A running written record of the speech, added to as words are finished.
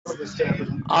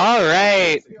All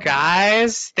right,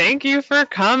 guys, thank you for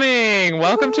coming.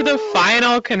 Welcome to the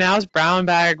final Knauss Brown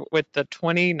Bag with the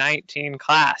 2019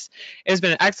 class. It has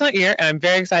been an excellent year, and I'm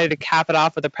very excited to cap it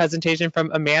off with a presentation from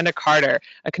Amanda Carter,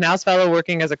 a Knauss Fellow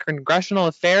working as a Congressional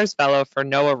Affairs Fellow for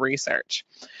NOAA Research.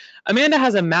 Amanda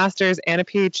has a master's and a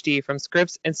PhD from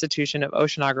Scripps Institution of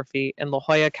Oceanography in La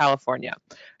Jolla, California.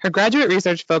 Her graduate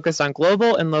research focused on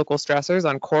global and local stressors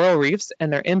on coral reefs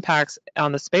and their impacts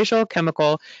on the spatial,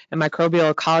 chemical, and microbial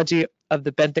ecology of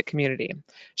the benthic community.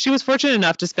 She was fortunate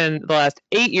enough to spend the last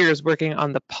 8 years working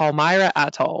on the Palmyra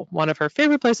Atoll, one of her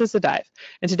favorite places to dive.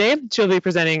 And today, she'll be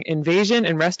presenting Invasion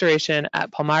and Restoration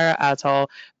at Palmyra Atoll,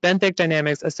 benthic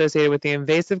dynamics associated with the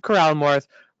invasive corallimorph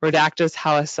Rhodactis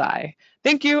howesii.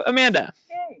 Thank you, Amanda.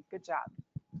 Yay, good job.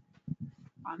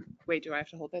 Wait, do I have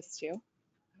to hold this too?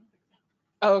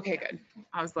 Oh, okay, good.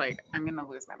 I was like, I'm gonna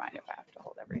lose my mind if I have to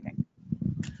hold everything.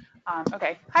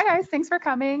 Okay, hi guys, thanks for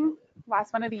coming.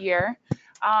 Last one of the year.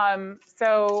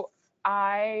 So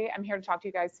I am here to talk to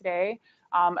you guys today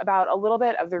about a little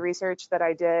bit of the research that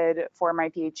I did for my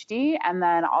PhD, and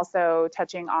then also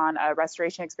touching on a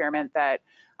restoration experiment that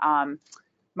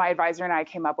my advisor and I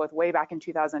came up with way back in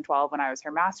 2012 when I was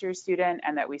her master's student,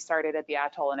 and that we started at the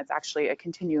atoll, and it's actually a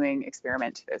continuing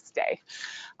experiment to this day.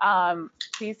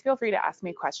 Please feel free to ask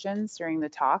me questions during the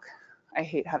talk. I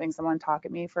hate having someone talk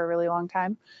at me for a really long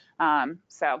time.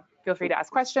 So feel free to ask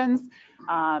questions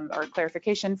or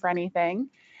clarification for anything.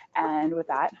 And with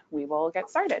that, we will get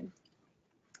started.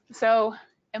 So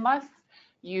unless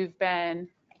you've been,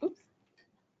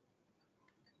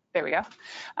 there we go.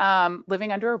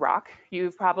 Living under a rock,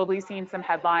 you've probably seen some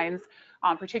headlines,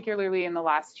 particularly in the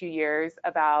last 2 years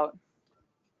about,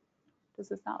 does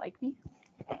this not like me?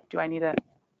 Do I need a,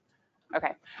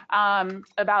 okay.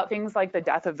 About things like the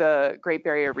death of the Great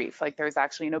Barrier Reef. Like there's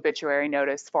actually an obituary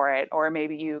notice for it, or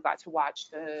maybe you got to watch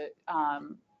the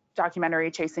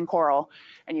documentary Chasing Coral,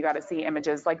 and you got to see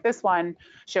images like this one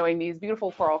showing these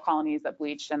beautiful coral colonies that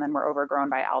bleached and then were overgrown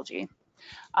by algae.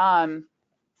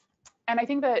 And I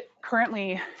think that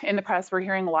currently in the press, we're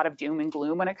hearing a lot of doom and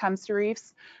gloom when it comes to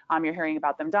reefs. You're hearing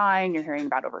about them dying, you're hearing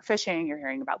about overfishing, you're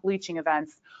hearing about bleaching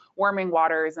events, warming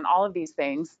waters, and all of these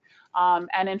things.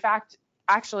 And in fact,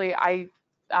 actually, I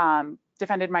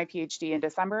defended my PhD in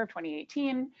December of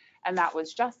 2018, and that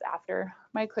was just after,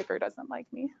 my clicker doesn't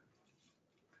like me.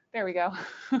 There we go.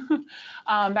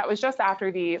 That was just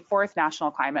after the 4th National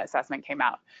Climate Assessment came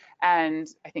out. And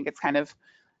I think it's kind of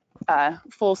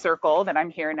full circle that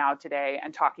I'm here now today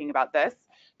and talking about this,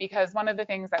 because one of the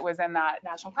things that was in that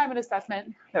National Climate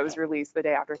Assessment that was released the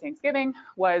day after Thanksgiving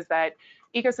was that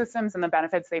ecosystems and the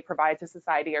benefits they provide to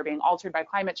society are being altered by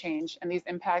climate change, and these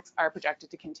impacts are projected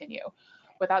to continue.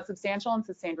 Without substantial and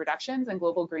sustained reductions in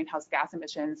global greenhouse gas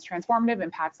emissions, transformative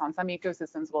impacts on some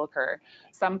ecosystems will occur.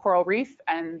 Some coral reef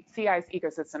and sea ice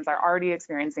ecosystems are already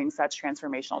experiencing such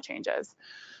transformational changes.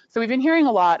 So we've been hearing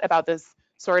a lot about this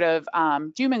sort of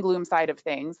doom and gloom side of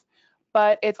things,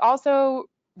 but it's also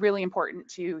really important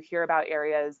to hear about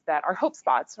areas that are hope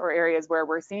spots, or areas where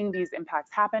we're seeing these impacts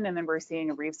happen, and then we're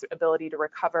seeing a reef's ability to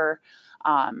recover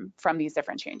from these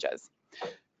different changes.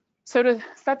 So to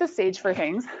set the stage for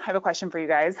things, I have a question for you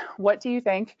guys. What do you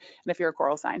think, and if you're a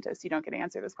coral scientist, you don't get to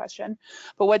answer this question,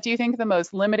 but what do you think the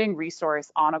most limiting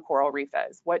resource on a coral reef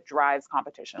is? What drives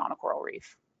competition on a coral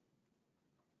reef?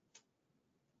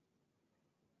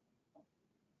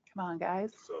 Come on,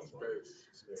 guys.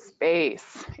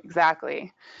 Space,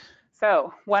 exactly.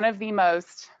 So one of the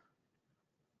most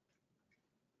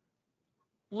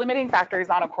limiting factors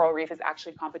on a coral reef is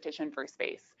actually competition for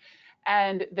space.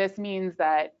 And this means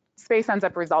that space ends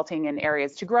up resulting in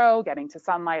areas to grow, getting to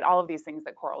sunlight, all of these things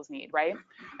that corals need, right?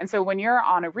 And so when you're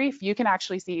on a reef, you can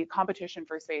actually see competition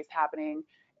for space happening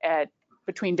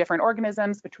between different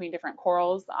organisms, between different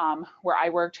corals. Where I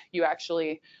worked, you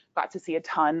actually got to see a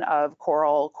ton of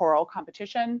coral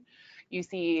competition. You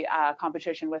see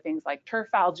competition with things like turf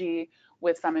algae,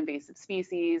 with some invasive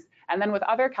species, and then with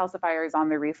other calcifiers on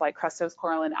the reef like crustose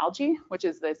coral and algae, which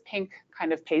is this pink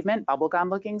kind of pavement, bubblegum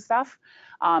looking stuff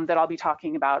that I'll be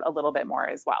talking about a little bit more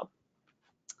as well.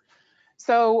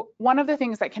 So one of the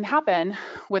things that can happen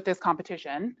with this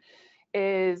competition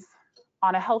is,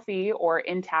 on a healthy or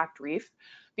intact reef,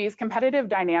 these competitive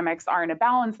dynamics are in a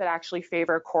balance that actually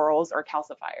favor corals or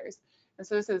calcifiers. And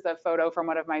so this is a photo from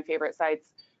one of my favorite sites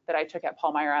that I took at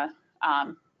Palmyra.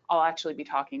 I'll actually be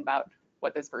talking about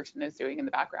what this person is doing in the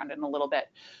background in a little bit.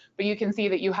 But you can see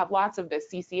that you have lots of this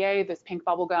CCA, this pink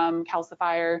bubblegum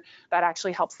calcifier, that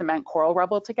actually helps cement coral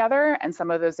rubble together. And some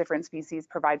of those different species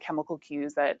provide chemical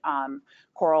cues that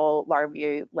coral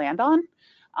larvae land on.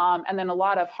 And then a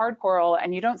lot of hard coral,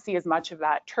 and you don't see as much of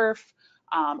that turf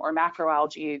or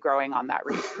macroalgae growing on that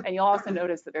reef. And you'll also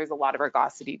notice that there's a lot of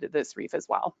ergosity to this reef as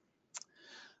well.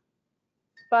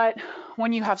 But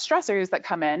when you have stressors that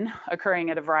come in, occurring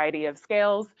at a variety of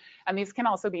scales, and these can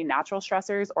also be natural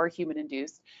stressors or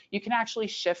human-induced, you can actually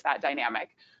shift that dynamic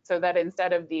so that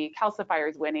instead of the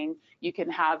calcifiers winning, you can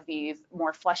have these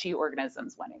more fleshy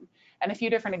organisms winning. And a few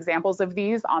different examples of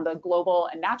these on the global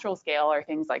and natural scale are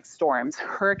things like storms.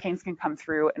 Hurricanes can come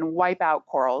through and wipe out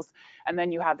corals, and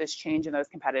then you have this change in those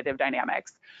competitive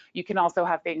dynamics. You can also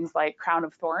have things like crown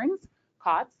of thorns,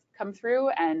 COTS, come through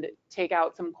and take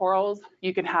out some corals.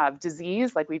 You can have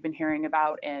disease like we've been hearing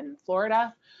about in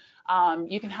Florida.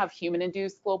 You can have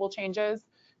human-induced global changes,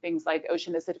 things like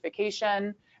ocean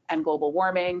acidification and global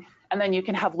warming. And then you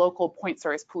can have local point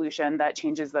source pollution that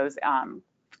changes those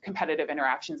competitive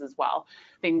interactions as well.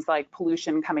 Things like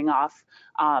pollution coming off,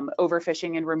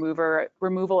 overfishing and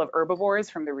removal of herbivores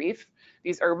from the reef.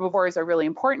 These herbivores are really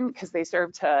important because they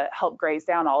serve to help graze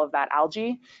down all of that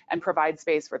algae and provide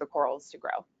space for the corals to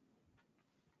grow.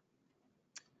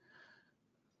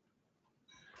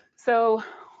 So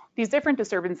these different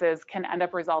disturbances can end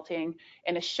up resulting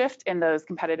in a shift in those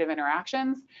competitive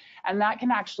interactions, and that can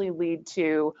actually lead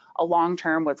to a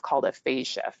long-term what's called a phase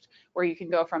shift, where you can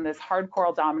go from this hard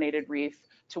coral dominated reef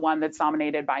to one that's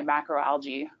dominated by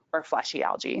macroalgae or fleshy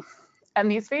algae. And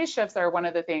these phase shifts are one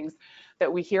of the things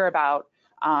that we hear about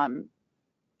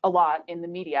a lot in the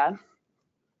media.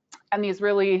 And these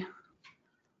really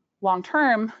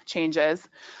long-term changes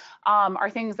are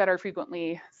things that are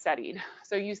frequently studied.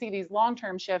 So you see these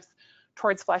long-term shifts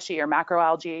towards fleshy or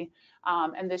macroalgae,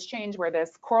 and this change where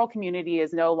this coral community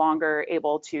is no longer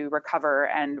able to recover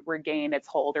and regain its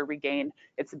hold or regain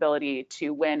its ability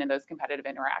to win in those competitive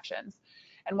interactions.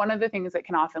 And one of the things that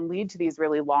can often lead to these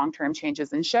really long-term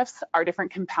changes and shifts are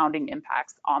different compounding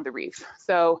impacts on the reef.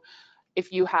 So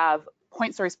if you have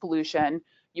point source pollution,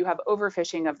 you have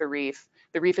overfishing of the reef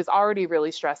is already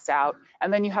really stressed out,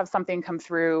 and then you have something come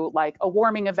through like a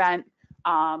warming event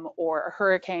or a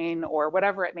hurricane or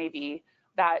whatever it may be,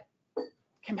 that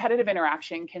competitive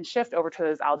interaction can shift over to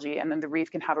those algae, and then the reef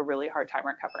can have a really hard time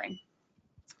recovering.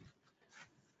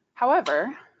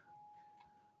 However,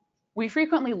 we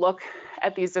frequently look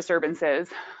at these disturbances,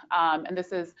 and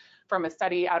this is from a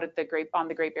study out at on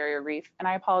the Great Barrier Reef, and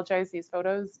I apologize, these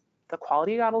photos, the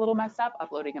quality got a little messed up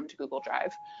uploading them to Google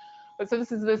Drive. But so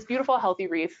this is this beautiful healthy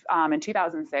reef in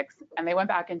 2006, and they went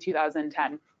back in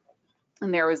 2010,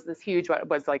 and there was this huge, what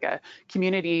was like a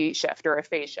community shift or a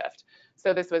phase shift.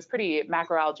 So this was pretty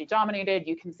macroalgae dominated.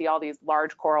 You can see all these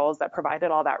large corals that provided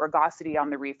all that rugosity on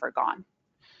the reef are gone.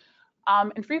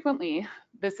 And frequently,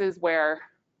 this is where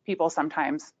people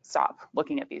sometimes stop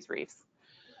looking at these reefs.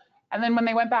 And then when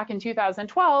they went back in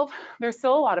 2012, there's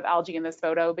still a lot of algae in this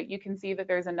photo, but you can see that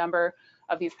there's a number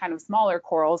of these kind of smaller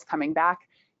corals coming back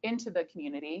into the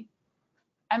community.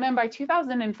 And then by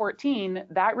 2014,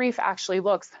 that reef actually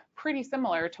looks pretty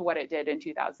similar to what it did in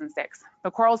 2006. The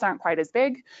corals aren't quite as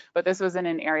big, but this was in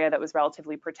an area that was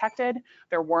relatively protected.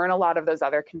 There weren't a lot of those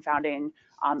other confounding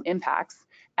impacts,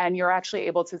 and you're actually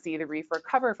able to see the reef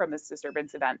recover from this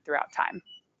disturbance event throughout time.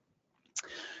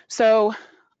 So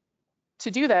to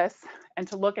do this and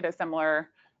to look at a similar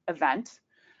event,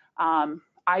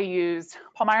 I used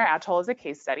Palmyra Atoll as a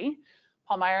case study.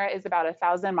 Palmyra is about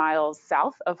 1,000 miles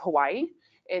south of Hawaii.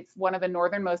 It's one of the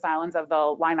northernmost islands of the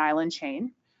Line Island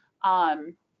chain.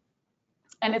 And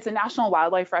it's a national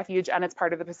wildlife refuge, and it's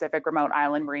part of the Pacific Remote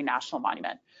Island Marine National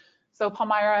Monument. So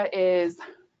Palmyra is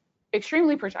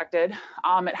extremely protected.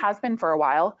 It has been for a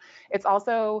while. It's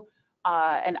also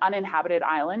an uninhabited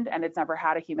island, and it's never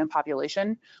had a human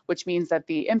population, which means that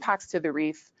the impacts to the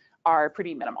reef are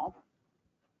pretty minimal.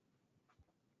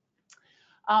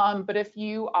 But if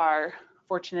you are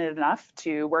fortunate enough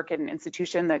to work at an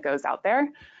institution that goes out there,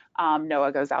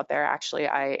 NOAA goes out there. Actually,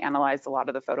 I analyzed a lot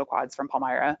of the photoquads from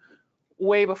Palmyra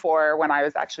way before, when I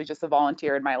was actually just a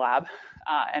volunteer in my lab,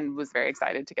 and was very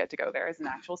excited to get to go there as an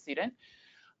actual student.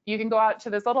 You can go out to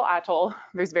this little atoll.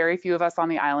 There's very few of us on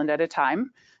the island at a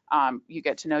time. You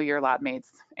get to know your lab mates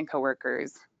and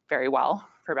coworkers very well,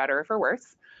 for better or for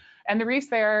worse. And the reefs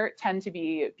there tend to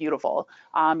be beautiful.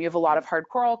 You have a lot of hard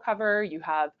coral cover. You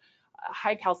have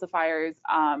high calcifiers.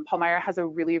 Palmyra has a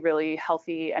really, really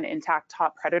healthy and intact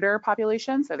top predator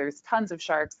population. So there's tons of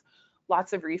sharks,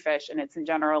 lots of reef fish, and it's in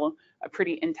general a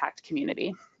pretty intact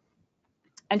community.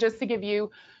 And just to give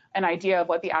you an idea of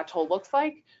what the atoll looks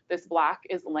like, this black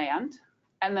is land,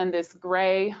 and then this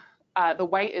gray, the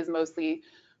white is mostly,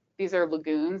 these are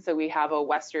lagoons. So we have a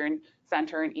western,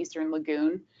 center, and eastern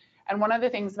lagoon. And one of the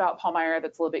things about Palmyra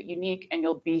that's a little bit unique, and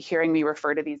you'll be hearing me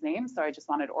refer to these names, so I just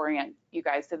wanted to orient you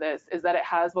guys to this, is that it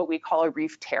has what we call a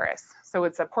reef terrace. So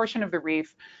it's a portion of the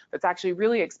reef that's actually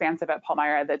really expansive at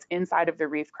Palmyra that's inside of the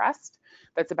reef crest,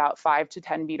 that's about 5 to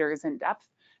 10 meters in depth,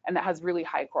 and that has really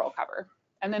high coral cover.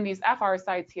 And then these FR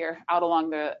sites here out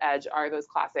along the edge are those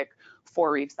classic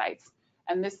 4 reef sites.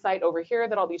 And this site over here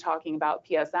that I'll be talking about,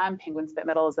 PSM, Penguin Spit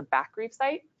Middle, is a back reef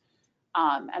site.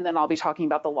 And then I'll be talking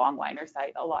about the longliner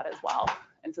site a lot as well.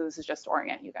 And so this is just to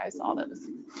orient you guys to all those.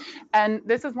 And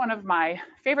this is one of my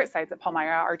favorite sites at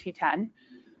Palmyra, RT10,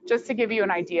 just to give you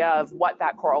an idea of what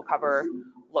that coral cover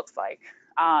looks like.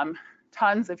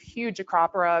 Tons of huge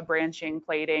acropora, branching,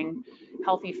 plating,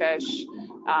 healthy fish.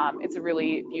 It's a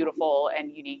really beautiful and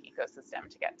unique ecosystem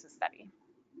to get to study,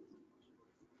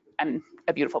 and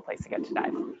a beautiful place to get to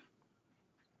dive.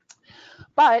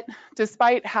 But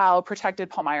despite how protected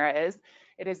Palmyra is,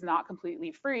 it is not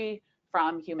completely free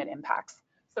from human impacts.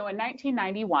 So in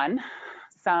 1991,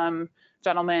 some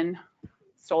gentlemen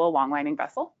stole a longlining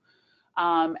vessel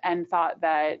and thought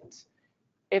that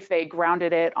if they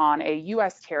grounded it on a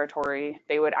US territory,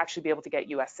 they would actually be able to get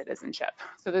US citizenship.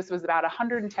 So this was about a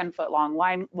 110-foot long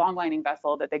longlining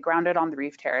vessel that they grounded on the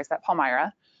reef terrace at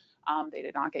Palmyra. They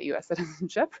did not get US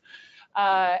citizenship.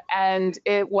 And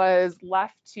it was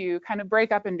left to kind of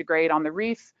break up and degrade on the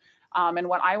reef. And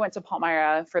when I went to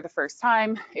Palmyra for the first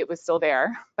time, it was still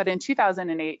there. But in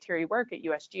 2008, Terry Work at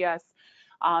USGS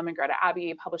and Greta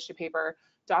Abbey published a paper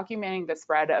documenting the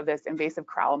spread of this invasive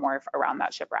corallimorph around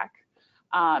that shipwreck.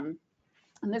 And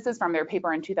this is from their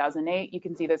paper in 2008. You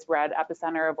can see this red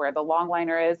epicenter of where the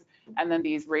longliner is, and then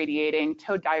these radiating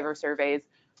towed diver surveys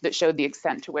that showed the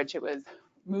extent to which it was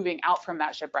moving out from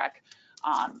that shipwreck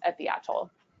at the atoll.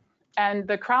 And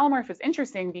the corallimorph is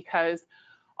interesting because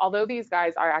although these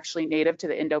guys are actually native to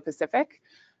the Indo-Pacific,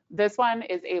 this one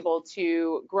is able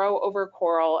to grow over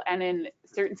coral, and in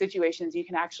certain situations you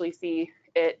can actually see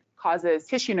it causes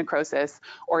tissue necrosis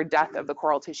or death of the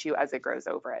coral tissue as it grows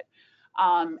over it.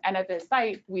 And at this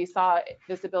site, we saw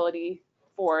this ability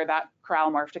for that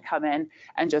corallimorph to come in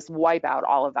and just wipe out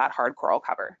all of that hard coral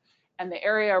cover. And the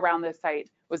area around this site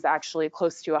was actually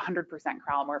close to 100%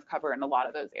 corallimorph cover in a lot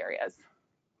of those areas.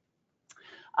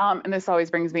 And this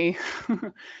always brings me,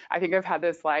 I think I've had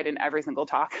this slide in every single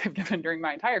talk I've given during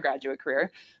my entire graduate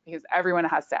career, because everyone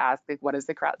has to ask, like, what is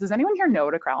the corall? Does anyone here know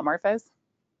what a corallimorph is?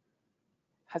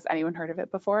 Has anyone heard of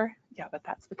it before? Yeah, but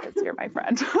that's because you're my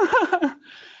friend.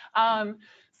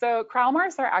 So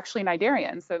corallimorphs are actually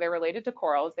cnidarians. So they're related to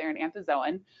corals. They're an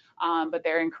anthozoan, but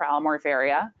they're in corallimorph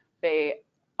area. They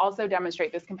also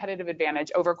demonstrate this competitive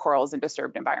advantage over corals in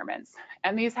disturbed environments.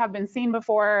 And these have been seen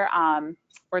before,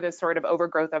 or this sort of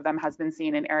overgrowth of them has been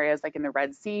seen in areas like in the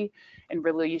Red Sea and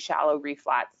really shallow reef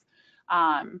flats.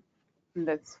 Are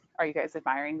you guys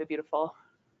admiring the beautiful?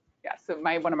 Yeah, so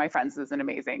one of my friends is an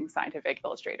amazing scientific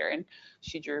illustrator, and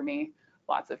she drew me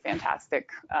lots of fantastic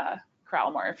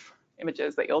corallimorph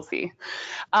images that you'll see.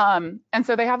 And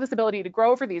so they have this ability to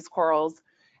grow over these corals.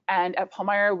 And at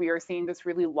Palmyra, we are seeing this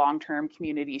really long-term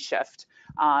community shift.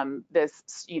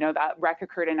 That wreck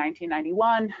occurred in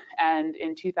 1991, and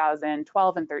in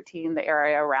 2012 and 13, the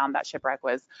area around that shipwreck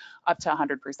was up to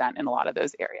 100% in a lot of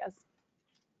those areas.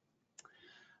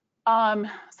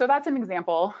 So that's an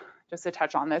example, just to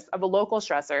touch on this, of a local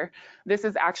stressor. This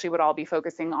is actually what I'll be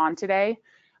focusing on today.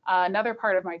 Another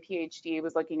part of my PhD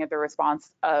was looking at the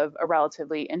response of a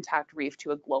relatively intact reef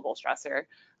to a global stressor.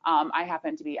 I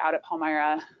happened to be out at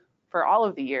Palmyra for all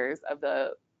of the years of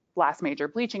the last major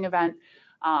bleaching event,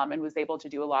 and was able to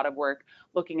do a lot of work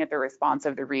looking at the response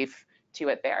of the reef to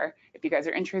it there. If you guys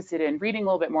are interested in reading a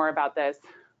little bit more about this,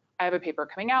 I have a paper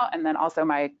coming out, and then also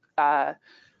my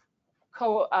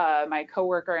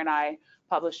coworker and I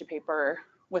published a paper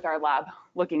with our lab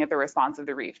looking at the response of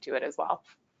the reef to it as well.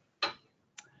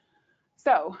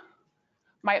 So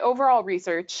my overall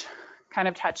research kind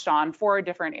of touched on 4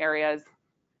 different areas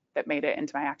that made it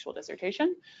into my actual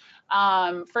dissertation.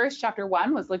 First, chapter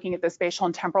 1 was looking at the spatial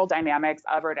and temporal dynamics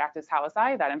of Rhodactis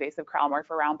howesii, that invasive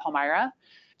corallimorph around Palmyra.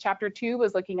 Chapter 2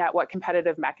 was looking at what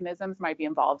competitive mechanisms might be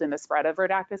involved in the spread of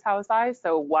Rhodactis howesii,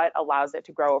 so what allows it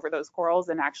to grow over those corals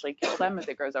and actually kill them as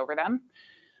it grows over them.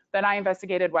 Then I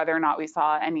investigated whether or not we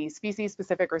saw any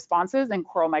species-specific responses in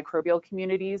coral microbial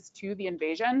communities to the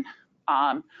invasion.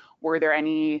 Were there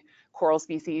any coral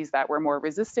species that were more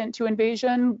resistant to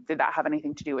invasion? Did that have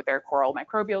anything to do with their coral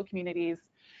microbial communities?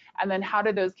 And then how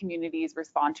did those communities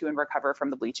respond to and recover from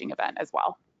the bleaching event as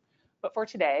well? But for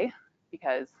today,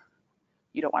 because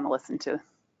you don't want to listen to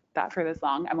that for this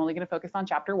long, I'm only going to focus on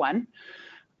chapter 1.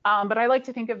 But I like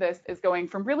to think of this as going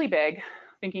from really big,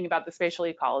 thinking about the spatial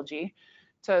ecology,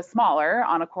 to smaller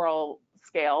on a coral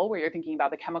scale, where you're thinking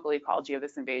about the chemical ecology of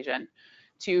this invasion,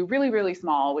 to really, really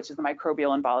small, which is the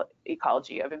microbial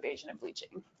ecology of invasion and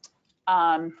bleaching.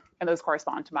 And those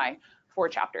correspond to my 4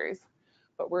 chapters,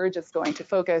 but we're just going to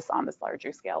focus on this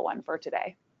larger scale one for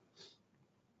today.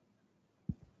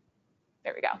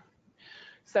 There we go.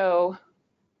 So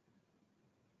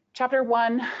chapter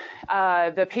 1,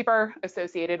 the paper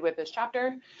associated with this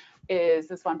chapter is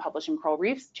this one published in Coral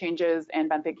Reefs, Changes in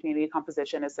Benthic Community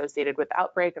Composition Associated with the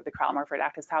Outbreak of the Corallimorph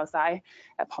Rhodactis howesii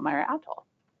at Palmyra Atoll.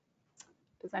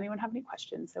 Does anyone have any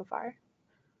questions so far?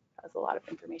 That was a lot of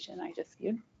information I just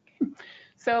viewed. Okay.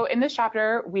 So in this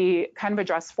chapter, we kind of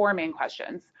address 4 main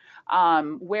questions.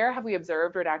 Where have we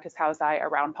observed Rhodactis howesii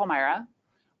around Palmyra?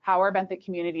 How are benthic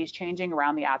communities changing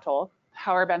around the atoll?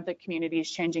 How are benthic communities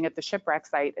changing at the shipwreck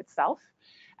site itself?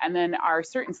 And then are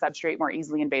certain substrate more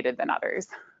easily invaded than others?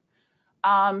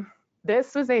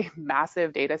 This was a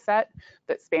massive data set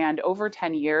that spanned over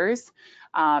 10 years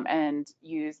and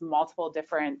used multiple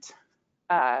different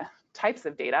types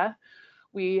of data.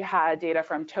 We had data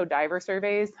from towed diver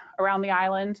surveys around the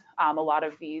island. A lot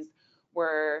of these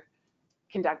were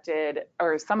conducted,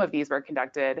 or some of these were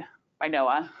conducted by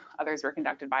NOAA, others were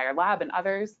conducted by our lab and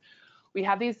others. We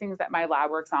have these things that my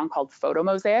lab works on called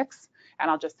photomosaics,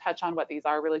 and I'll just touch on what these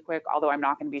are really quick, although I'm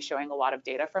not going to be showing a lot of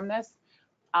data from this.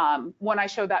 When I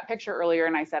showed that picture earlier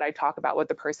and I said I'd talk about what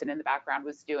the person in the background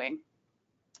was doing,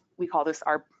 we call this,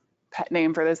 our pet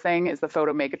name for this thing is the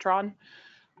photomegatron.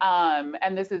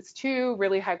 And this is 2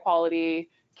 really high quality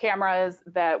cameras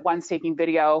that one's taking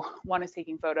video, one is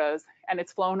taking photos, and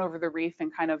it's flown over the reef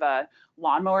in kind of a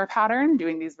lawnmower pattern,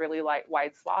 doing these really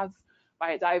wide swaths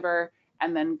by a diver,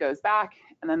 and then goes back,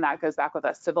 and then that goes back with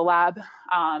us to the lab.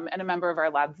 And a member of our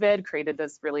lab, Vid, created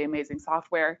this really amazing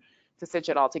software to stitch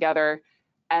it all together.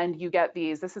 And you get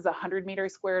these, this is a 100-meter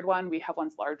squared one. We have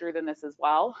ones larger than this as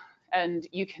well. And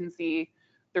you can see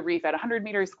the reef at 100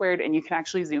 meters squared, and you can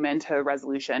actually zoom into a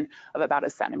resolution of about 1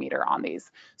 centimeter on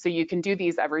these. So you can do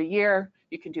these every year,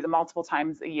 you can do them multiple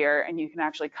times a year, and you can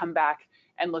actually come back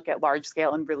and look at large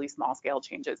scale and really small scale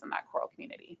changes in that coral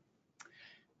community.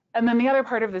 And then the other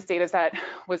part of this data set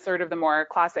was sort of the more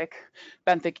classic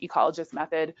benthic ecologist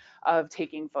method of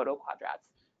taking photoquadrats.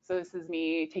 So this is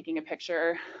me taking a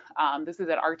picture. This is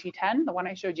at RT10, the one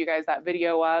I showed you guys that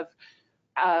video of.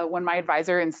 When my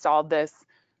advisor installed this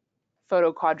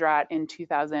photoquadrat in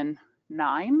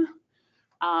 2009,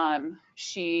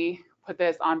 she put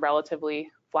this on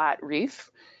relatively flat reef.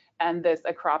 And this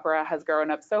acropora has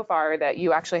grown up so far that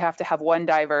you actually have to have one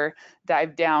diver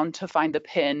dive down to find the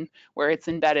pin where it's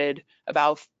embedded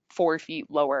about 4 feet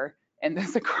lower in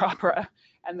this acropora.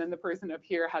 And then the person up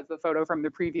here has the photo from the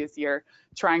previous year,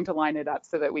 trying to line it up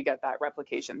so that we get that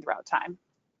replication throughout time.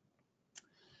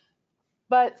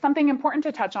 But something important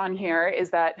to touch on here is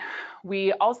that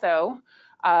we also,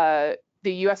 the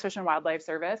US Fish and Wildlife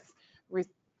Service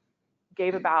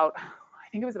gave about, I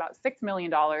think it was about $6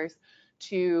 million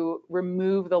to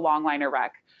remove the longliner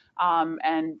wreck.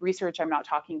 And research I'm not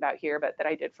talking about here, but that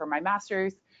I did for my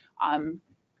master's,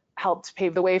 helped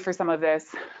pave the way for some of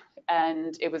this.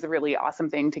 And it was a really awesome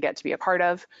thing to get to be a part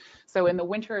of. So in the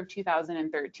winter of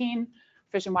 2013,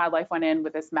 Fish and Wildlife went in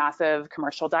with this massive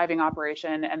commercial diving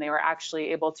operation, and they were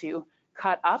actually able to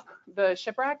cut up the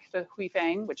shipwreck, the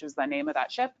Huifeng, which is the name of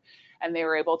that ship, and they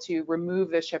were able to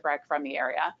remove the shipwreck from the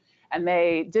area. And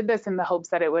they did this in the hopes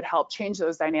that it would help change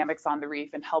those dynamics on the reef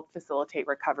and help facilitate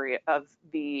recovery of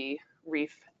the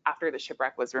reef after the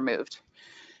shipwreck was removed.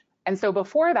 And so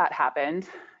before that happened,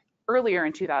 earlier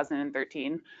in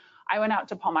 2013, I went out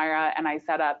to Palmyra and I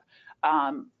set up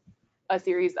a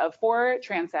series of 4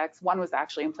 transects. One was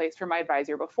actually in place for my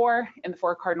advisor before in the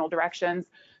 4 cardinal directions,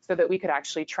 so that we could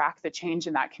actually track the change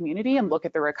in that community and look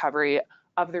at the recovery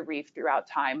of the reef throughout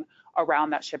time around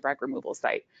that shipwreck removal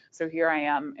site. So here I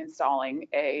am installing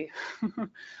a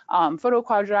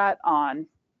photoquadrat on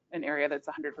an area that's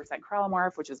 100%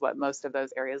 corallimorph, which is what most of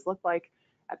those areas looked like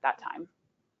at that time.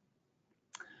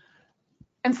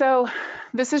 And so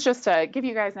this is just to give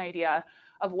you guys an idea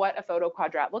of what a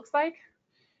photoquadrat looks like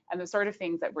and the sort of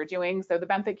things that we're doing. So the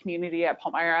benthic community at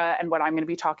Palmyra, and what I'm going to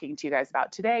be talking to you guys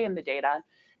about today in the data,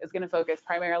 is going to focus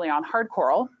primarily on hard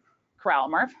coral,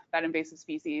 corallimorph, that invasive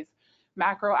species,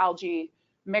 macroalgae,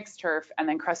 mixed turf, and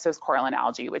then crustose coralline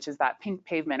algae, which is that pink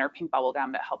pavement or pink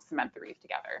bubblegum that helps cement the reef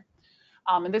together.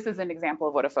 And this is an example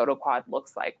of what a photoquad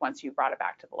looks like once you've brought it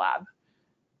back to the lab.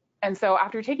 And so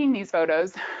after taking these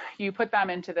photos, you put them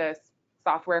into this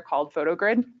software called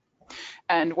PhotoGrid.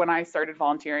 And when I started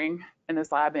volunteering in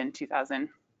this lab in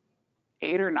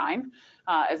 2008 or 9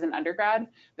 as an undergrad,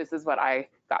 this is what I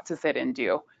got to sit and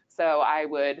do. So I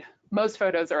would Most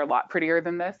photos are a lot prettier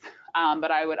than this,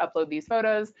 but I would upload these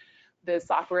photos. The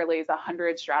software lays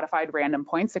 100 stratified random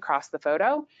points across the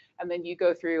photo, and then you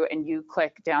go through and you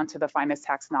click down to the finest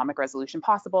taxonomic resolution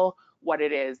possible, what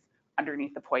it is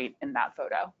underneath the point in that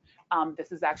photo.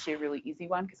 This is actually a really easy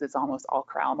one because it's almost all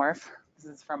corallimorph. This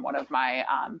is from one of my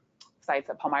sites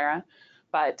at Palmyra,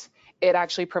 but it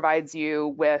actually provides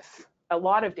you with a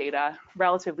lot of data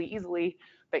relatively easily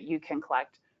that you can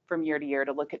collect from year to year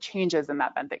to look at changes in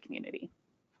that benthic community.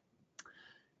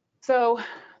 So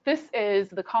this is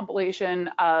the compilation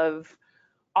of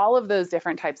all of those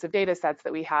different types of data sets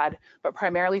that we had, but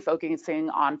primarily focusing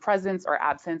on presence or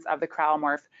absence of the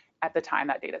corallimorph at the time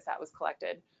that data set was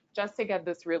collected, just to get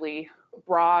this really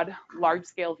broad,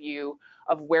 large-scale view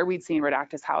of where we'd seen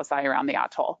Rhodactis howesii around the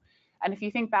atoll. And if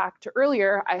you think back to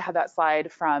earlier, I had that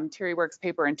slide from Terry Work's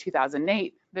paper in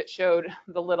 2008 that showed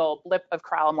the little blip of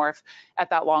corallimorph at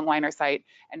that longliner site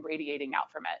and radiating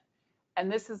out from it.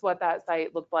 And this is what that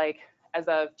site looked like as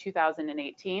of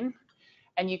 2018.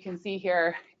 And you can see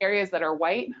here, areas that are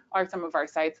white are some of our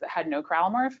sites that had no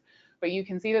corallimorph, but you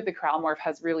can see that the corallimorph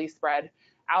has really spread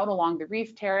out along the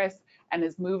reef terrace and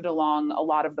has moved along a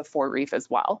lot of the fore reef as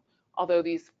well. Although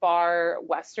these far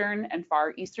western and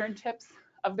far eastern tips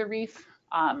of the reef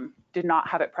did not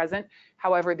have it present.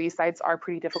 However, these sites are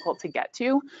pretty difficult to get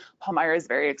to. Palmyra is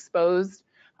very exposed,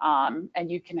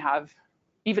 and you can have,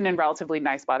 even in relatively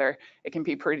nice weather, it can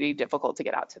be pretty difficult to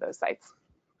get out to those sites.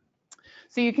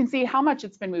 So you can see how much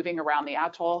it's been moving around the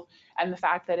atoll, and the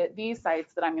fact that at these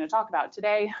sites that I'm going to talk about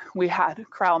today, we had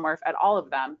corallimorph at all of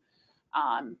them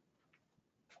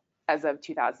as of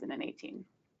 2018.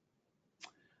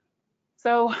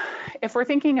 So if we're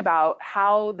thinking about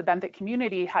how the benthic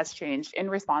community has changed in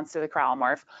response to the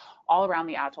corallimorph all around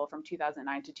the atoll from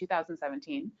 2009 to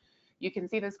 2017, you can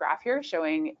see this graph here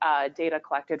showing data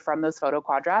collected from those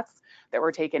photoquadrats that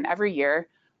were taken every year.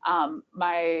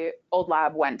 My old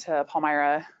lab went to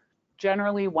Palmyra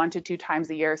generally 1 to 2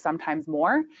 times a year, sometimes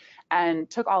more,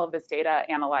 and took all of this data,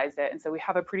 analyzed it, and so we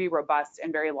have a pretty robust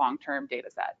and very long-term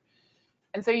data set.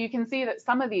 And so you can see that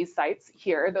some of these sites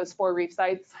here, those 4 reef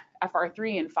sites,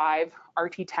 FR3 and 5,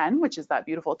 RT10, which is that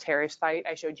beautiful terrace site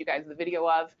I showed you guys the video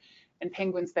of, and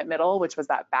Penguin Spit Middle, which was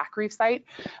that back reef site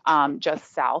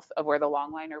just south of where the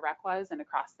longliner wreck was and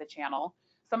across the channel.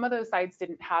 Some of those sites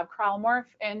didn't have corallimorph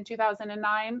in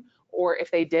 2009, or if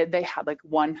they did, they had like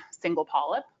 1 single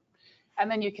polyp.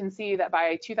 And then you can see that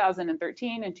by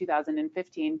 2013 and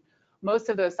 2015, most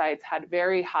of those sites had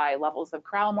very high levels of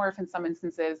corallimorph. In some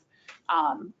instances,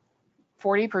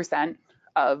 40%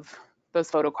 of those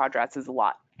photoquadrats is a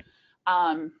lot.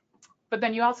 But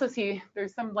then you also see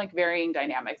there's some like varying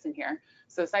dynamics in here.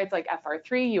 So sites like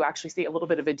FR3, you actually see a little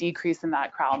bit of a decrease in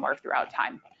that corallimorph throughout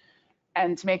time.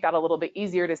 And to make that a little bit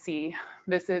easier to see,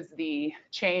 this is the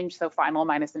change, so final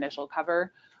minus initial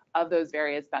cover of those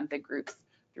various benthic groups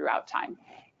throughout time.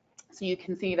 So you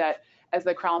can see that as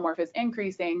the corallimorph is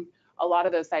increasing, a lot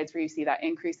of those sites where you see that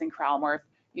increase in corallimorph,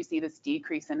 you see this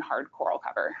decrease in hard coral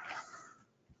cover.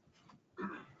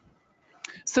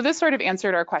 So this sort of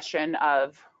answered our question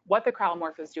of what the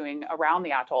corallimorph is doing around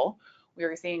the atoll. We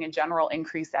were seeing a general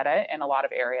increase at it in a lot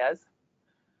of areas.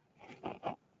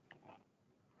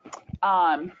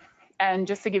 And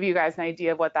just to give you guys an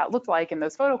idea of what that looked like in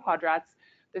those photoquadrats,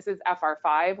 this is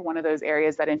FR5, one of those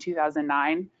areas that in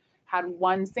 2009 had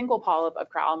 1 single polyp of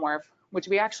corallimorph, which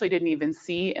we actually didn't even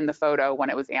see in the photo when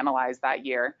it was analyzed that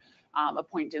year. A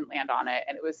point didn't land on it,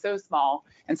 and it was so small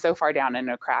and so far down in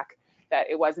a crack that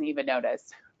it wasn't even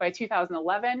noticed. By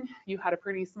 2011, you had a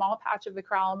pretty small patch of the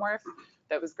corallimorph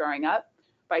that was growing up.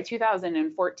 By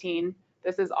 2014,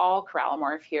 this is all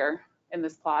corallimorph here in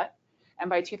this plot. And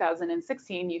by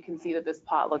 2016, you can see that this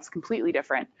plot looks completely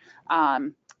different.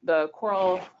 The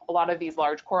coral, a lot of these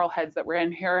large coral heads that were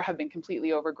in here have been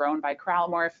completely overgrown by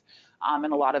corallimorph,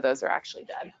 and a lot of those are actually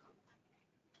dead.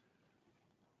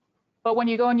 But when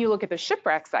you go and you look at the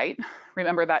shipwreck site,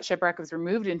 remember that shipwreck was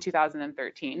removed in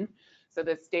 2013. So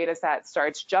this data set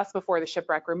starts just before the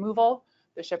shipwreck removal.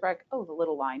 The shipwreck, oh, the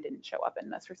little line didn't show up in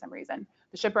this for some reason.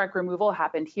 The shipwreck removal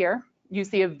happened here. You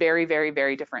see a very, very,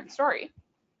 very different story.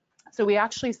 So we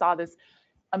actually saw this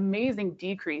amazing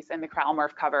decrease in the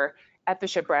corallimorph cover at the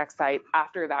shipwreck site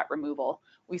after that removal.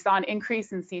 We saw an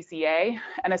increase in CCA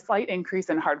and a slight increase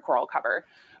in hard coral cover.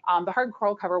 The hard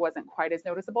coral cover wasn't quite as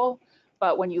noticeable,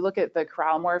 but when you look at the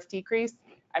corallimorph decrease,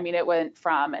 I mean, it went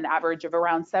from an average of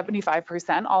around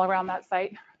 75% all around that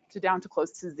site to down to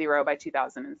close to 0 by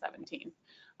 2017.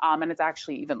 And it's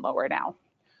actually even lower now.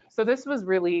 So this was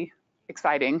really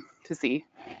exciting to see.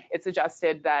 It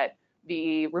suggested that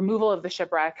the removal of the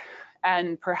shipwreck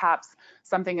and perhaps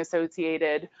something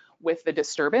associated with the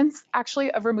disturbance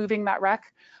actually of removing that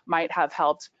wreck might have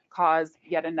helped cause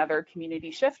yet another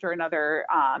community shift or another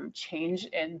change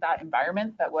in that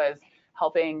environment that was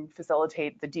helping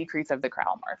facilitate the decrease of the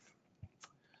corallimorph.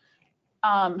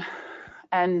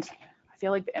 And I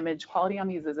feel like the image quality on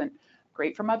these isn't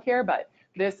great from up here, but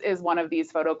this is one of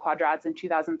these photoquadrats in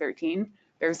 2013.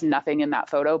 There's nothing in that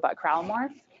photo but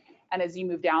corallimorph. And as you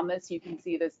move down this, you can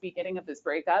see this beginning of this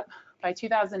breakup. By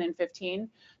 2015,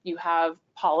 you have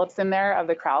polyps in there of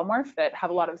the corallimorph that have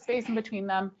a lot of space in between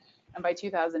them. And by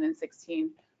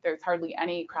 2016, there's hardly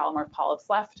any corallimorph polyps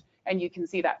left. And you can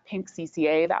see that pink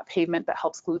CCA, that pavement that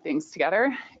helps glue things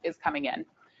together, is coming in.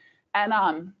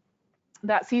 And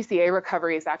that CCA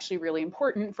recovery is actually really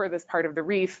important for this part of the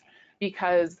reef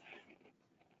because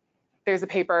there's a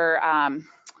paper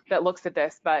that looks at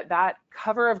this, but that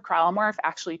cover of corallimorph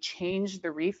actually changed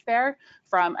the reef there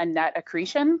from a net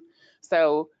accretion,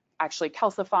 so actually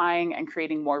calcifying and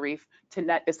creating more reef, to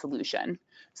net dissolution.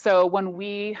 So when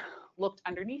we looked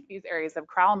underneath these areas of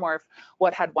corallimorph,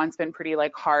 what had once been pretty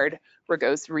like hard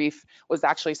rugose reef was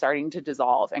actually starting to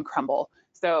dissolve and crumble.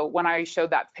 So when I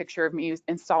showed that picture of me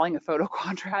installing a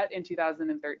photoquadrat in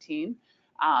 2013,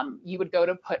 you would go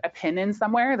to put a pin in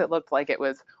somewhere that looked like it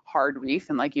was hard reef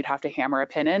and like you'd have to hammer a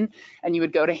pin in, and you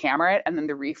would go to hammer it and then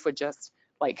the reef would just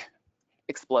like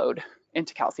explode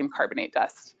into calcium carbonate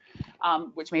dust,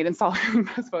 which made installing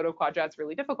those photoquadrats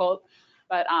really difficult.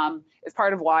 But it's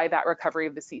part of why that recovery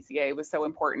of the CCA was so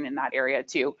important in that area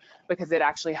too, because it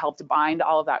actually helped bind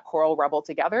all of that coral rubble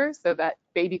together so that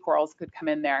baby corals could come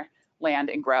in there, land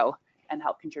and grow and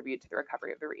help contribute to the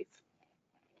recovery of the reef.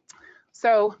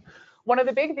 So one of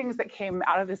the big things that came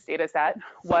out of this data set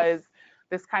was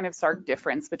this kind of stark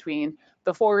difference between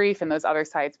the full reef and those other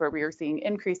sites where we were seeing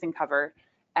increasing cover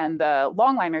and the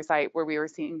longliner site where we were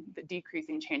seeing the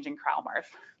decreasing change in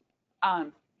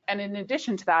corallimorph. And in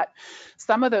addition to that,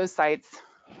 some of those sites,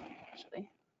 actually,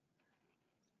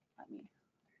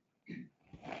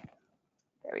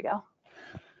 there we go.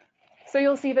 So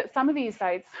you'll see that some of these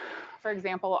sites, for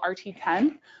example,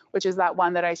 RT10, which is that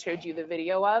one that I showed you the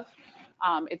video of,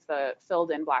 it's the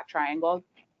filled in black triangle.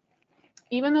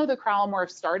 Even though the corallimorph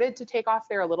started to take off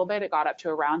there a little bit, it got up to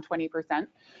around 20%,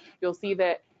 you'll see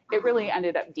that it really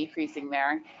ended up decreasing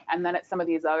there. And then at some of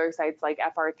these other sites like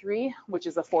FR3, which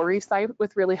is a full reef site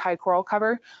with really high coral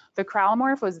cover, the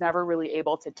corallimorph was never really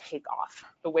able to take off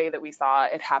the way that we saw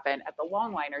it happen at the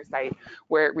longliner site,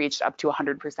 where it reached up to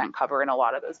 100% cover in a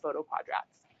lot of those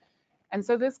photoquadrats. And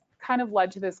so this kind of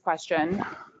led to this question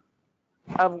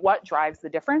of what drives the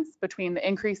difference between the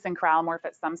increase in corallimorph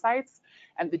at some sites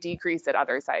and the decrease at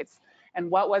other sites. And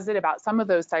what was it about some of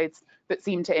those sites that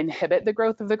seemed to inhibit the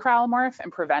growth of the corallimorph and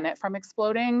prevent it from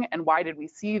exploding? And why did we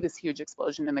see this huge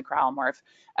explosion in the corallimorph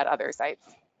at other sites?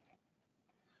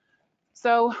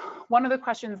 So one of the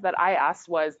questions that I asked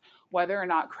was whether or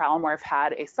not corallimorph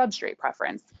had a substrate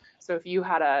preference. So if you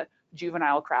had a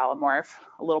juvenile corallimorph,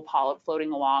 a little polyp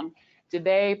floating along, did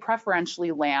they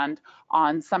preferentially land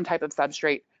on some type of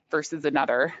substrate versus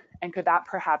another? And could that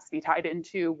perhaps be tied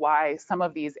into why some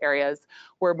of these areas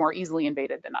were more easily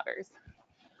invaded than others?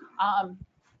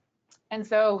 And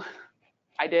so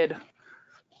I did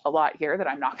a lot here that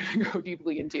I'm not going to go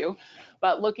deeply into,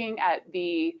 but looking at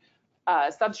the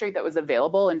substrate that was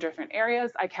available in different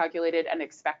areas, I calculated an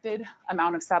expected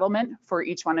amount of settlement for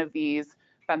each one of these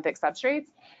benthic substrates,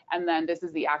 and then this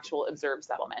is the actual observed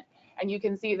settlement. And you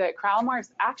can see that corallimorphs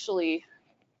actually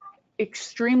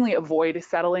extremely avoid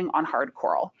settling on hard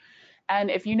coral.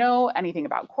 And if you know anything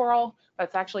about coral,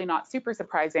 that's actually not super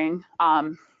surprising.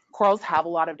 Corals have a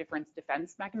lot of different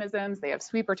defense mechanisms. They have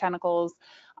sweeper tentacles.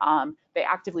 They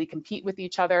actively compete with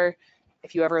each other.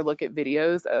 If you ever look at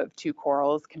videos of two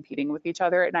corals competing with each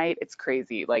other at night, it's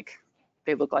crazy. Like,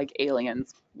 they look like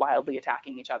aliens wildly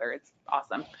attacking each other. It's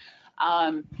awesome.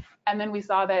 And then we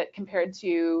saw that compared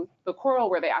to the coral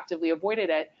where they actively avoided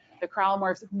it, the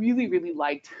corallimorphs really, really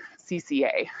liked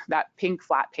CCA, that pink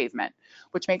flat pavement,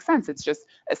 which makes sense. It's just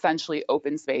essentially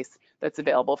open space that's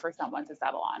available for someone to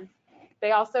settle on.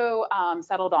 They also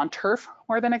settled on turf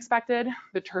more than expected.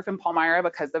 The turf in Palmyra,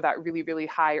 because of that really, really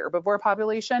high herbivore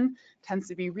population, tends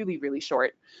to be really, really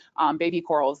short. Baby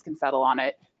corals can settle on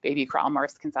it. Baby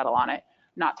corallimorphs can settle on it.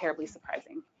 Not terribly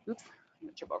surprising. Oops, I'm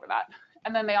gonna trip over that.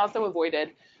 And then they also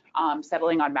avoided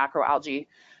settling on macroalgae.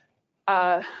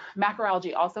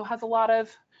 Macroalgae also has a lot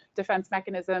of defense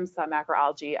mechanisms. Some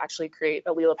macroalgae actually create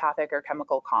allelopathic or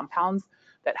chemical compounds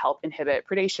that help inhibit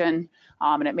predation,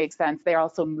 and it makes sense. They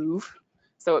also move,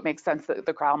 so it makes sense that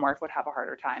the corallimorph would have a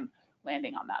harder time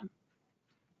landing on them.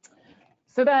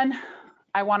 So then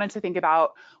I wanted to think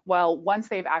about, well, once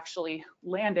they've actually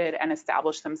landed and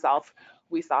established themselves,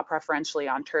 we saw preferentially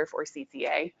on turf or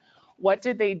CCA. What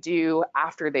did they do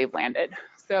after they've landed?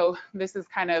 So this is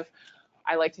kind of,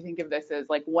 I like to think of this as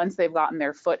like once they've gotten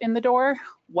their foot in the door,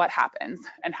 what happens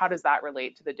and how does that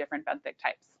relate to the different benthic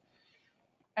types?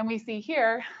 And we see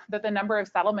here that the number of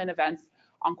settlement events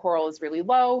on coral is really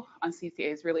low, on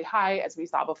CCA is really high, as we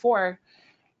saw before.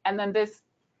 And then this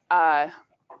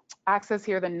axis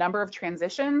here, the number of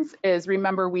transitions is,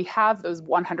 remember, we have those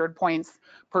 100 points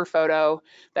per photo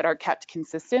that are kept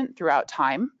consistent throughout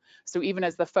time. So even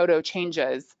as the photo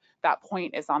changes, that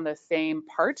point is on the same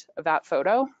part of that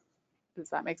photo. Does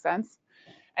that make sense?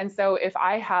 And so if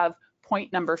I have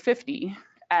point number 50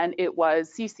 and it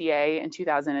was CCA in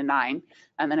 2009,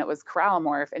 and then it was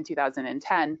corallimorph in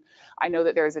 2010, I know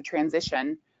that there's a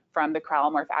transition from the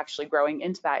corallimorph actually growing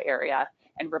into that area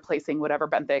and replacing whatever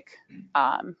benthic,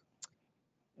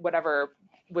 whatever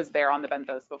was there on the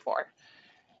benthos before.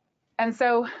 And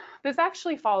so this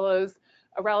actually follows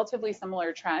a relatively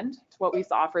similar trend to what we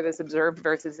saw for this observed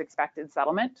versus expected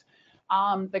settlement.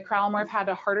 The corallimorph had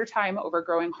a harder time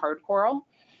overgrowing hard coral.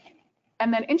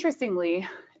 And then interestingly,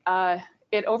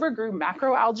 it overgrew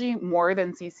macroalgae more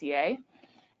than CCA,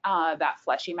 that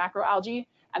fleshy macroalgae,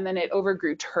 and then it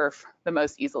overgrew turf the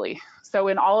most easily. So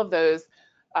in all of those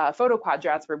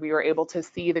photoquadrats where we were able to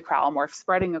see the corallimorph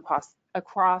spreading across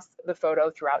the photo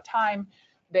throughout time,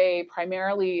 they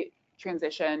primarily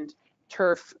transitioned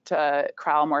turf to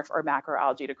corallimorph or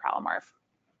macroalgae to corallimorph.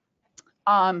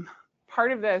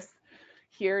 Part of this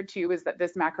here too is that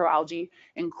this macroalgae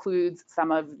includes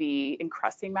some of the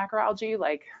encrusting macroalgae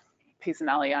like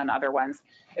Peysonelia and other ones,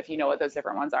 if you know what those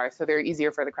different ones are. So they're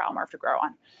easier for the corallimorph to grow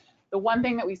on. The one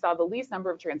thing that we saw the least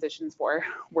number of transitions for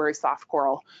were soft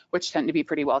coral, which tend to be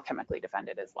pretty well chemically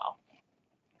defended as well.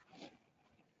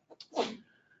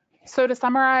 So to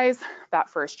summarize that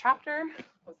first chapter,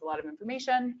 was a lot of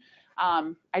information.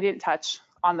 I didn't touch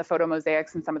on the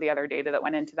photomosaics and some of the other data that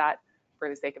went into that for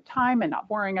the sake of time and not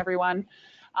boring everyone.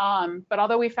 But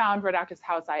although we found Rhodactis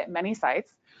howesii at many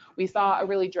sites, we saw a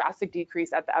really drastic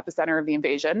decrease at the epicenter of the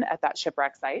invasion at that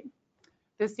shipwreck site.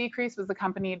 This decrease was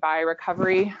accompanied by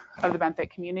recovery of the benthic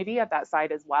community at that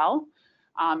site as well.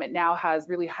 It now has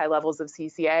really high levels of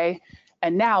CCA.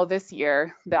 And now this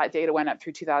year, that data went up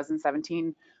through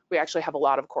 2017. We actually have a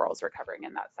lot of corals recovering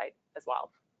in that site as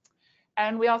well.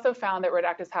 And we also found that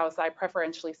Rhodactis howesii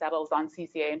preferentially settles on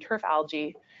CCA and turf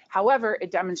algae. However,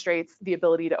 it demonstrates the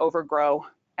ability to overgrow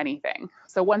anything.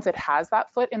 So once it has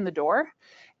that foot in the door,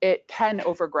 it can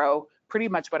overgrow pretty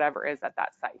much whatever is at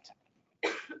that site.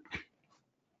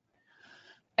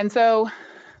 And so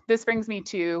this brings me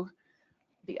to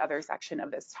the other section of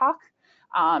this talk.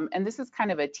 And this is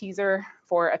kind of a teaser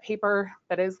for a paper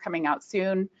that is coming out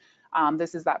soon.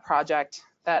 This is that project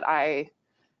that I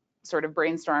sort of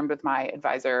brainstormed with my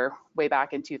advisor way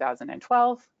back in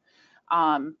 2012,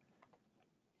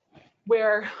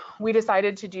 where we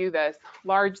decided to do this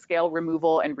large-scale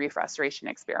removal and reef restoration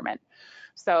experiment.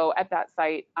 So at that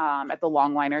site, at the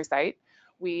Longliner site,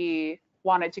 we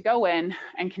wanted to go in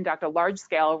and conduct a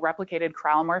large-scale replicated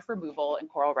corallimorph removal and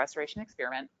coral restoration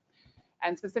experiment.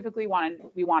 And specifically,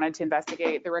 we wanted to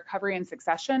investigate the recovery and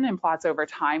succession in plots over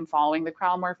time following the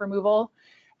corallimorph removal,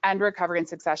 and recovery and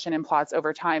succession in plots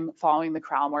over time following the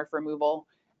corallimorph removal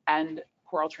and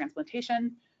coral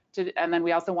transplantation. And then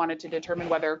we also wanted to determine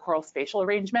whether coral spatial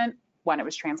arrangement, when it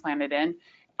was transplanted in,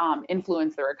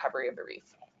 influenced the recovery of the reef.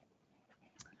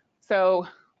 So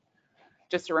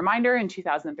just a reminder, in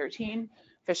 2013,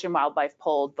 Fish and Wildlife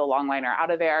pulled the Longliner out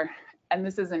of there. And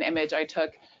this is an image I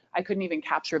took. I couldn't even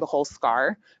capture the whole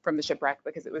scar from the shipwreck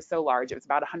because it was so large. It was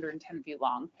about 110 feet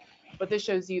long. But this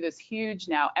shows you this huge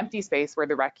now empty space where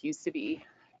the wreck used to be.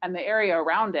 And the area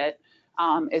around it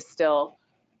is still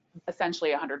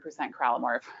essentially 100%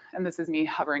 corallimorph. And this is me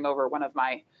hovering over one of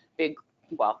my big,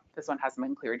 well, this one hasn't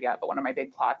been cleared yet, but one of my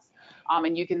big plots.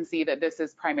 And you can see that this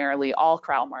is primarily all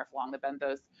corallimorph along the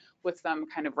benthos with some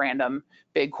kind of random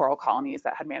big coral colonies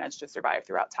that had managed to survive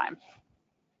throughout time.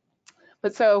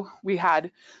 But so we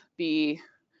had the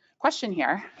question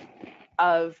here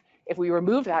of if we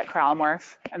remove that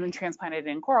corallimorph and then transplanted it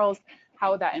in corals,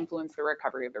 how would that influence the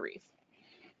recovery of the reef?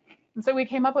 And so we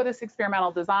came up with this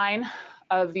experimental design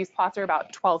of these plots are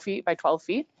about 12 feet by 12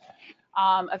 feet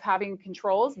of having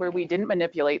controls where we didn't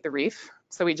manipulate the reef.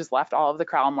 So we just left all of the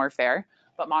corallimorph there,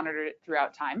 but monitored it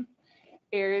throughout time.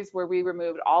 Areas where we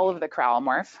removed all of the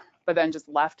corallimorph, but then just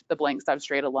left the blank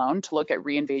substrate alone to look at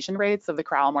reinvasion rates of the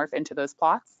corallimorph into those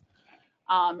plots.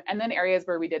 And then areas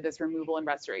where we did this removal and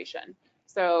restoration.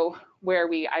 So where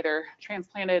we either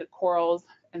transplanted corals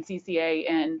and CCA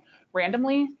in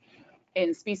randomly,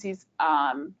 in species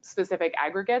specific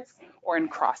aggregates or in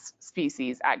cross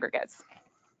species aggregates.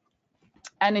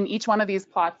 And in each one of these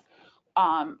plots,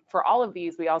 for all of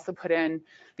these, we also put in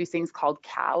these things called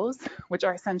cows, which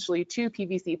are essentially two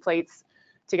PVC plates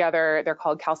together. They're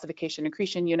called calcification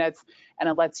accretion units, and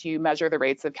it lets you measure the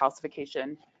rates of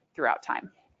calcification throughout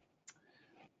time.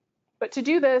 But to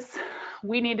do this,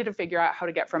 we needed to figure out how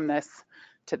to get from this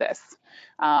to this.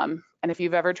 And if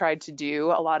you've ever tried to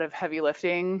do a lot of heavy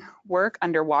lifting work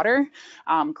underwater,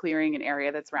 clearing an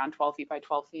area that's around 12 feet by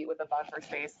 12 feet with a buffer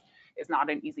space is not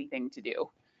an easy thing to do.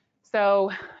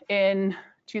 So in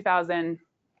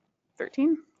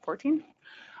 2013, 14,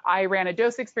 I ran a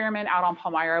dose experiment out on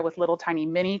Palmyra with little tiny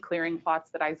mini clearing plots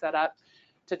that I set up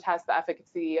to test the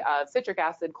efficacy of citric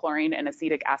acid, chlorine, and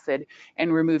acetic acid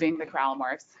in removing the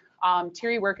corallimorphs.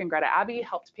 Thierry Work and Greta Abbey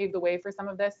helped pave the way for some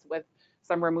of this with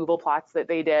some removal plots that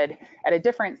they did at a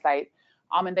different site.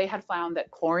 And they had found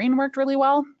that chlorine worked really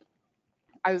well.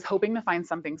 I was hoping to find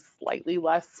something slightly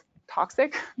less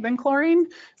toxic than chlorine,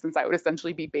 since I would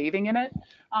essentially be bathing in it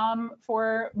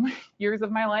for years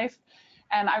of my life.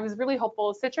 And I was really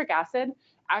hopeful. Citric acid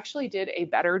actually did a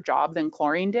better job than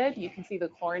chlorine did. You can see the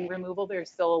chlorine removal. There's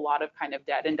still a lot of kind of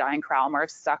dead and dying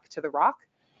corallimorphs stuck to the rock.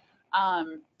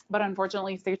 But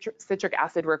unfortunately, citric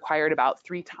acid required about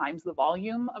 3 times the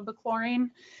volume of the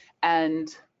chlorine.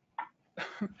 And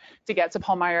to get to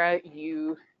Palmyra,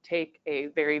 you take a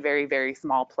very, very, very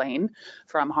small plane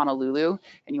from Honolulu,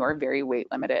 and you are very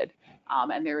weight limited.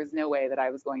 And there was no way that I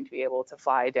was going to be able to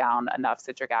fly down enough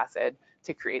citric acid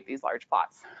to create these large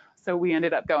plots. So we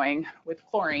ended up going with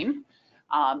chlorine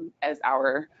as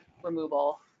our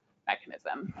removal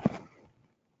mechanism.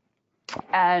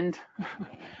 And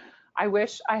I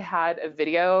wish I had a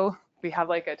video. We have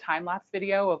like a time-lapse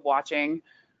video of watching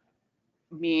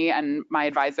me and my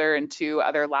advisor and 2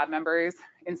 other lab members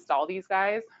install these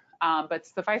guys. But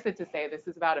suffice it to say, this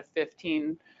is about a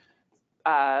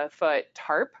 15-foot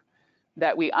tarp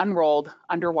that we unrolled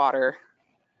underwater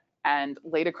and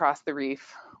laid across the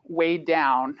reef, weighed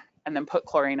down, and then put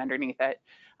chlorine underneath it.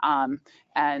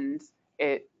 And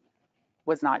it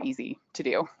was not easy to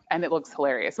do. And it looks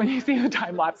hilarious when you see the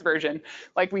time-lapse version.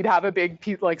 Like, we'd have a big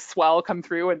piece, like swell come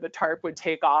through and the tarp would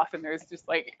take off, and there's just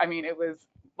like, I mean, it was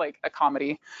like a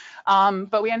comedy.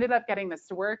 But we ended up getting this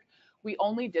to work. We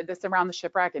only did this around the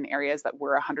shipwreck in areas that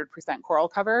were 100% coral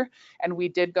cover. And we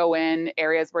did go in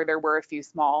areas where there were a few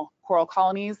small coral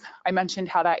colonies. I mentioned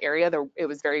how that area, it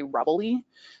was very rubbly.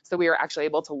 So we were actually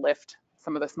able to lift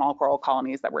some of the small coral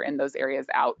colonies that were in those areas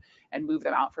out and move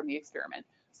them out from the experiment.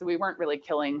 So we weren't really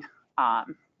killing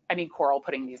any coral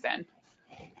putting these in.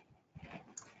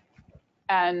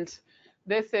 And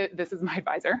this is my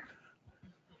advisor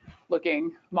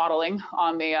modeling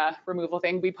on the removal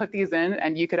thing. We put these in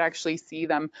and you could actually see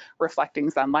them reflecting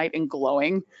sunlight and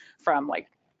glowing from like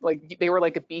they were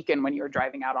like a beacon when you were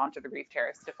driving out onto the reef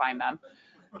terrace to find them.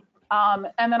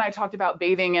 And then I talked about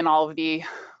bathing in all of the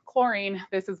chlorine.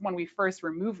 This is when we first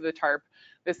removed the tarp.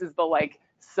 This is the like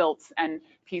silts and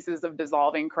pieces of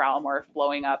dissolving corallimorph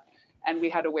blowing up. And we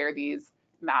had to wear these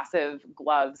massive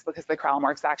gloves because the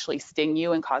corallimorphs actually sting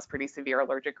you and cause pretty severe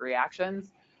allergic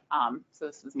reactions. So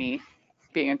this was me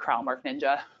being a corallimorph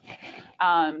ninja.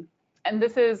 And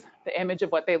this is the image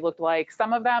of what they looked like.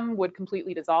 Some of them would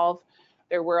completely dissolve.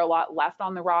 There were a lot left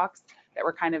on the rocks that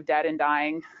were kind of dead and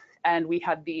dying. And we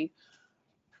had the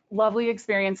lovely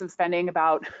experience of spending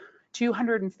about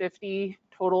 250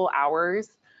 total hours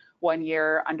 1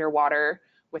 year underwater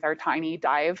with our tiny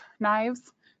dive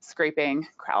knives, scraping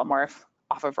corallimorph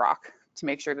off of rock to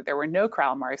make sure that there were no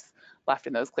corallimorphs left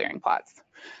in those clearing plots.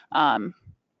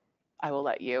 I will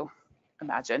let you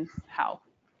imagine how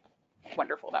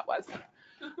wonderful that was.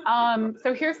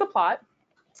 So here's the plot.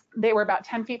 They were about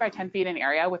 10 feet by 10 feet in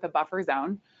area with a buffer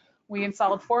zone. We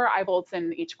installed 4 eye bolts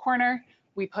in each corner.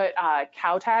 We put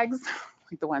cow tags,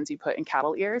 like the ones you put in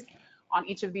cattle ears, on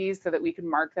each of these so that we could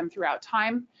mark them throughout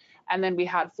time. And then we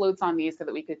had floats on these so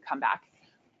that we could come back.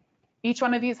 Each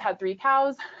one of these had 3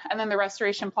 cows, and then the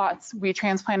restoration plots, we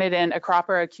transplanted in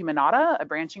Acropora acuminata, a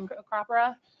branching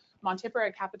Acropora,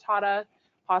 Montipora capitata,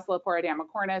 Pocillopora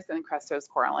damicornis, and Crestos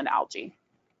coral and algae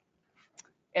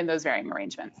in those varying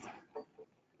arrangements.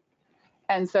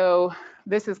 And so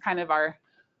this is kind of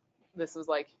this was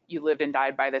like you lived and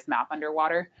died by this map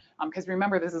underwater. Because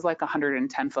remember, this is like a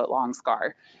 110-foot long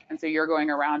scar. And so you're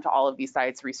going around to all of these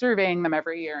sites, resurveying them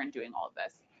every year and doing all of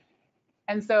this.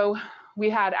 And so we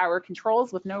had our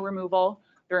controls with no removal,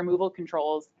 the removal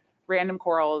controls, random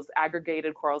corals,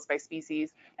 aggregated corals by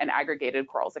species, and aggregated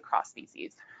corals across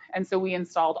species. And so we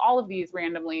installed all of these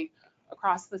randomly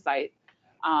across the site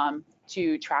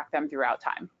to track them throughout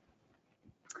time.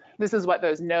 This is what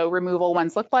those no removal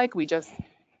ones look like. We just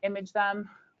imaged them.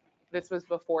 This was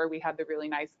before we had the really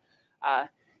nice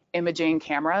imaging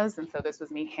cameras, and so this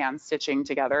was me hand stitching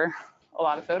together a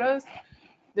lot of photos.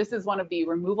 This is one of the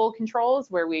removal controls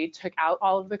where we took out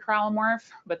all of the corallimorph,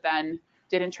 but then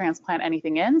didn't transplant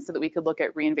anything in so that we could look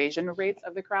at reinvasion rates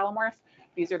of the corallimorph.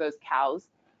 These are those cows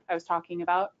I was talking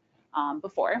about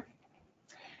before.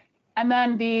 And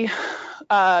then the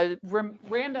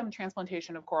random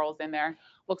transplantation of corals in there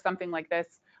looks something like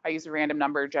this. I used a random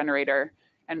number generator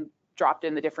and dropped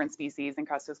in the different species,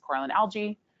 encrusted coral and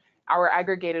algae. Our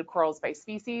aggregated corals by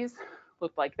species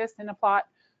looked like this in a plot.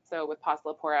 So with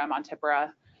Possilopora,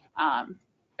 Montipora,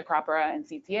 Acropora, and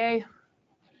CTA.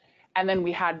 And then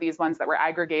we had these ones that were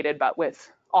aggregated, but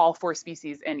with all 4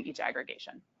 species in each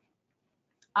aggregation.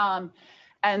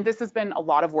 And this has been a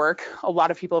lot of work. A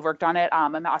lot of people have worked on it. A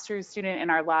master's student in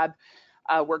our lab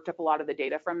worked up a lot of the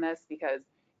data from this because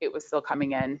it was still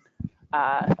coming in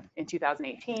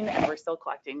 2018, and we're still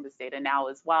collecting this data now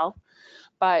as well.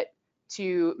 But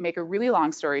to make a really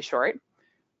long story short,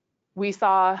 we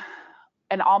saw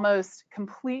an almost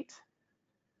complete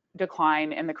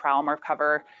decline in the corallimorph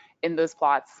cover in those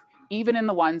plots, even in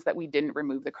the ones that we didn't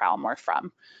remove the corallimorph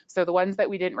from. So the ones that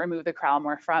we didn't remove the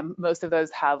corallimorph from, most of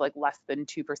those have like less than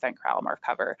 2% corallimorph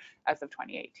cover as of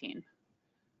 2018.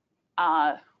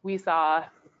 We saw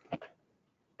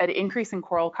an increase in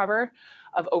coral cover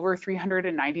of over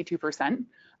 392%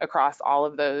 across all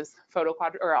of those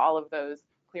all of those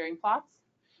clearing plots.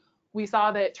 We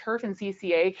saw that turf and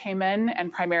CCA came in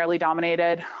and primarily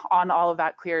dominated on all of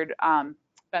that cleared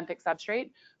benthic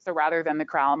substrate. So rather than the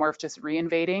corallimorph just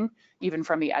reinvading, even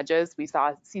from the edges, we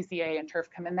saw CCA and turf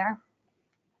come in there.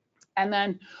 And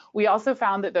then we also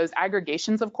found that those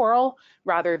aggregations of coral,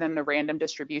 rather than the random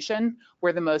distribution,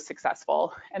 were the most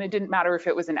successful. And it didn't matter if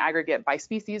it was an aggregate by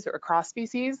species or across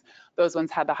species, those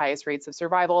ones had the highest rates of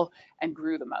survival and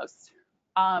grew the most.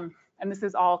 And this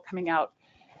is all coming out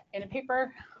in a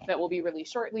paper that will be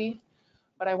released shortly,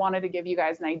 but I wanted to give you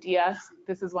guys an idea.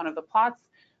 This is one of the plots.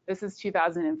 This is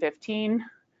 2015,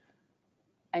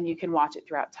 and you can watch it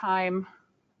throughout time.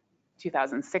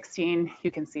 2016,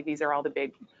 you can see these are all the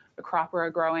big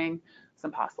Acropora growing,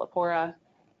 some Possilopora,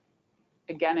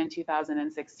 again in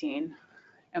 2016,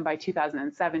 and by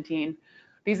 2017,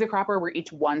 these Acropora were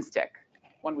each 1 stick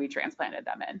when we transplanted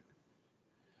them in.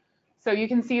 So you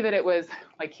can see that it was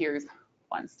like, here's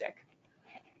 1 stick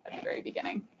at the very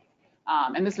beginning.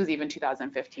 And this was even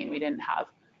 2015. We didn't have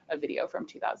a video from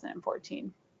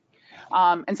 2014.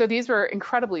 And so these were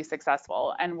incredibly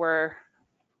successful and were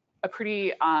a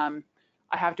pretty, I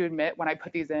have to admit, when I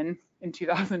put these in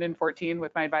 2014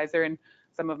 with my advisor and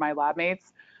some of my lab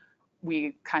mates,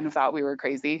 we kind of thought we were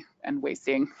crazy and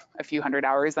wasting a few hundred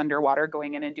hours underwater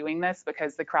going in and doing this,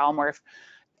 because the corallimorph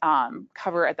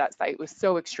cover at that site was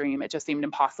so extreme. It just seemed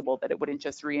impossible that it wouldn't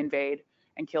just reinvade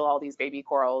and kill all these baby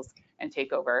corals and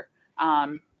take over.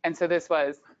 And so this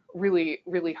was really,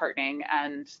 really heartening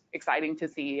and exciting to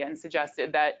see, and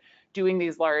suggested that doing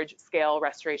these large scale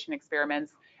restoration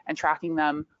experiments and tracking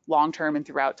them long-term and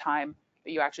throughout time,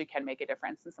 that you actually can make a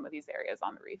difference in some of these areas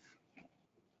on the reef.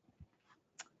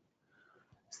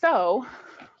 So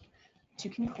to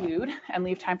conclude and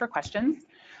leave time for questions,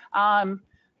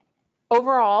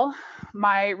 overall,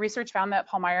 my research found that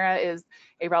Palmyra is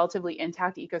a relatively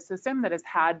intact ecosystem that has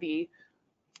had the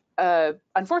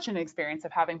unfortunate experience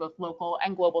of having both local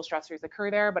and global stressors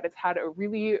occur there, but it's had a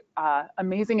really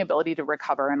amazing ability to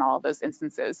recover in all of those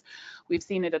instances. We've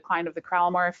seen a decline of the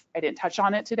corallimorph. I didn't touch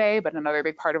on it today, but another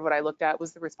big part of what I looked at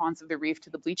was the response of the reef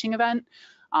to the bleaching event.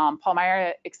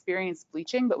 Palmyra experienced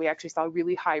bleaching, but we actually saw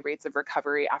really high rates of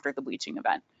recovery after the bleaching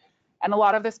event. And a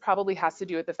lot of this probably has to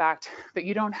do with the fact that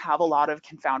you don't have a lot of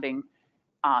confounding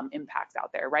impacts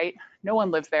out there, right? No one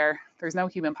lives there. There's no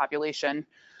human population.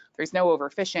 There's no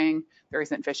overfishing. There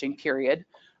isn't fishing, period.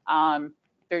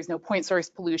 There's no point source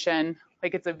pollution.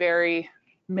 Like, it's a very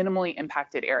minimally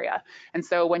impacted area. And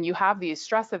so when you have these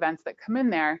stress events that come in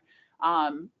there,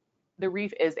 the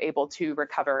reef is able to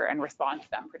recover and respond to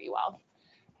them pretty well.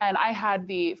 And I had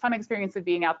the fun experience of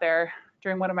being out there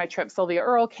during one of my trips. Sylvia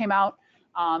Earle came out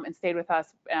and stayed with us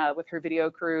with her video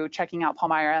crew, checking out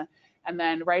Palmyra. And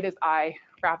then right as I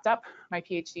wrapped up my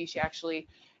PhD, she actually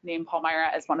named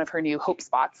Palmyra as one of her new hope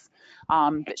spots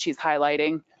that she's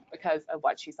highlighting because of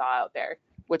what she saw out there,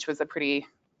 which was a pretty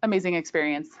amazing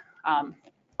experience.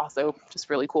 Also just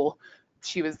really cool.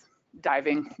 She was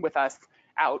diving with us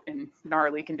out in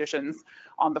gnarly conditions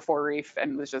on the fore reef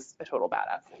and was just a total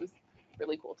badass. It was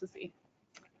really cool to see.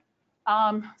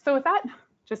 So with that,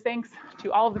 just thanks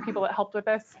to all of the people that helped with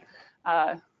this.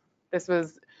 This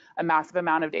was a massive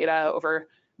amount of data over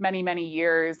many, many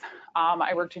years,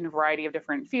 I worked in a variety of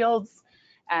different fields,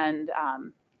 and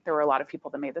there were a lot of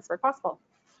people that made this work possible.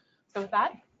 So with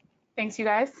that, thanks you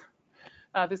guys.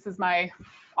 This is my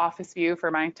office view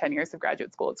for my 10 years of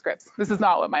graduate school at Scripps. This is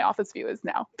not what my office view is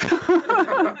now.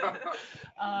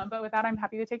 But with that, I'm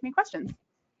happy to take any questions.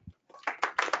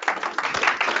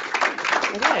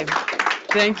 Okay.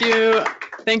 Thank you.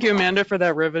 Thank you, Amanda, for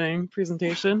that riveting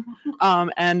presentation.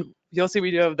 And you'll see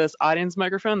we do have this audience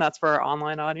microphone. That's for our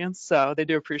online audience. So they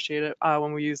do appreciate it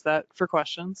when we use that for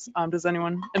questions. Does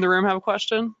anyone in the room have a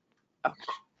question? Okay.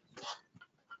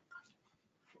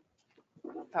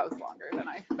 That was longer than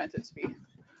I meant it to be.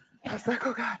 I was like,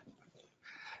 oh God.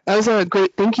 That was a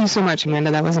great, thank you so much,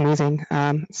 Amanda. That was amazing.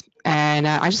 And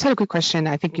I just had a quick question.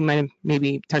 I think you might have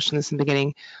maybe touched on this in the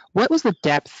beginning. What was the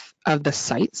depth of the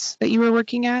sites that you were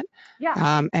working at?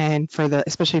 Yeah. And for the,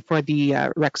 especially for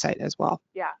the rec site as well.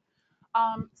 Yeah.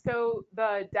 So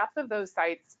the depth of those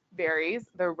sites varies.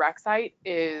 The rec site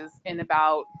is in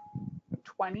about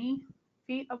 20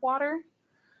 feet of water,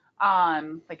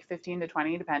 like 15 to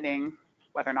 20, depending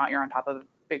whether or not you're on top of a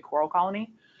big coral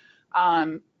colony.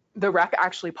 The wreck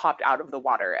actually popped out of the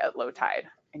water at low tide,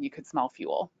 and you could smell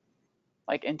fuel.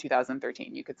 Like in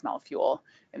 2013, you could smell fuel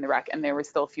in the wreck, and there was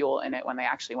still fuel in it when they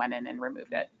actually went in and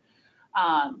removed it,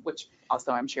 which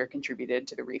also I'm sure contributed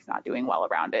to the reef not doing well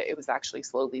around it. It was actually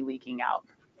slowly leaking out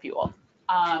fuel.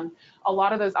 A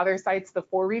lot of those other sites, the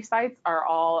 4 reef sites, are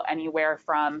all anywhere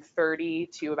from 30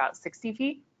 to about 60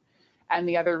 feet. And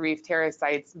the other reef terrace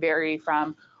sites vary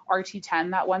from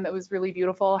RT10, that one that was really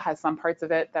beautiful, has some parts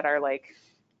of it that are like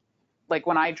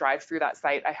when I drive through that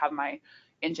site, I have my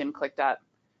engine clicked up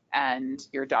and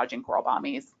you're dodging coral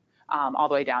bommies, all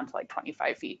the way down to like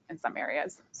 25 feet in some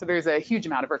areas. So there's a huge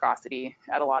amount of rugosity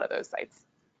at a lot of those sites.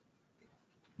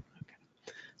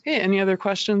 Okay, any other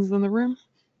questions in the room?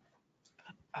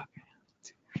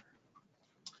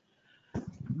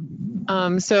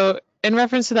 Okay. So in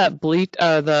reference to that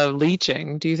the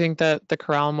leaching, do you think that the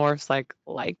corallimorphs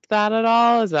liked that at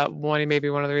all? Is that maybe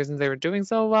one of the reasons they were doing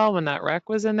so well when that wreck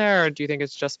was in there, or do you think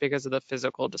it's just because of the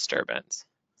physical disturbance?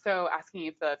 So asking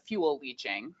if the fuel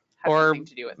leaching has something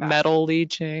to do with that. Metal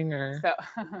leaching, or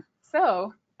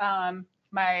so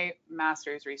my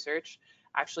master's research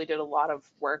actually did a lot of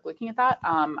work looking at that.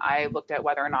 I looked at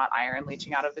whether or not iron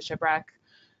leaching out of the shipwreck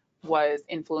was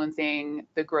influencing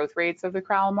the growth rates of the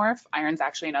corallimorph. Iron's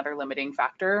actually another limiting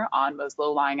factor on most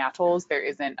low-lying atolls. There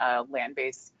isn't a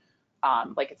land-based,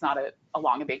 like it's not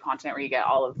along a big continent where you get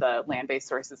all of the land-based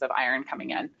sources of iron coming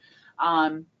in.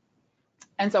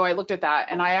 And so I looked at that,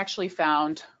 and I actually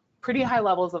found pretty high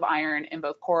levels of iron in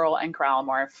both coral and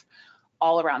corallimorph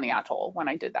all around the atoll when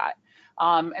I did that.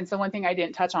 And so one thing I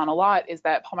didn't touch on a lot is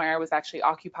that Palmyra was actually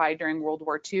occupied during World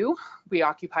War II. We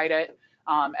occupied it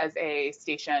as a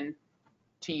station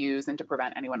to use and to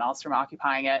prevent anyone else from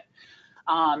occupying it.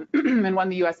 And when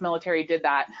the US military did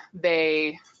that,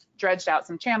 they dredged out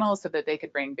some channels so that they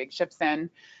could bring big ships in.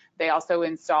 They also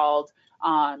installed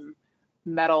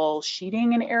metal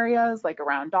sheeting in areas like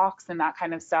around docks and that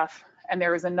kind of stuff. And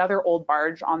there was another old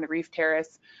barge on the reef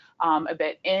terrace a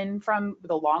bit in from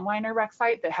the longliner wreck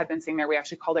site that had been sitting there. We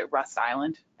actually called it Rust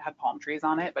Island. It had palm trees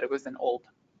on it, but it was an old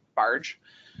barge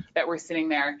that were sitting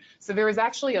there. So there was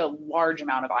actually a large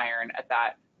amount of iron at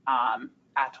that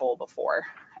atoll before.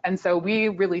 And so we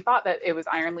really thought that it was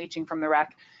iron leaching from the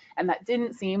wreck, and that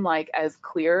didn't seem like as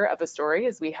clear of a story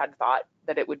as we had thought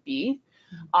that it would be.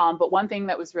 But one thing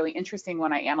that was really interesting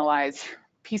when I analyzed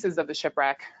pieces of the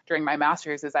shipwreck during my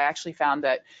master's is I actually found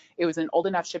that it was an old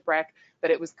enough shipwreck that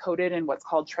it was coated in what's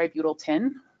called tributyl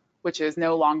tin, which is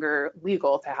no longer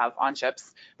legal to have on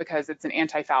ships because it's an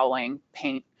anti-fouling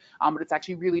paint, but it's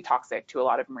actually really toxic to a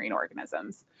lot of marine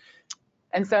organisms.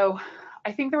 And so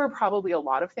I think there were probably a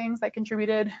lot of things that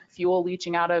contributed. Fuel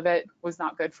leaching out of it was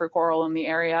not good for coral in the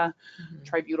area.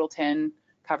 Tributyl tin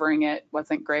covering it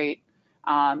wasn't great.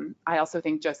 I also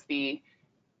think just the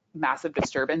massive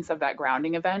disturbance of that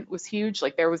grounding event was huge.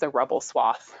 Like there was a rubble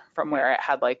swath from where it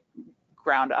had like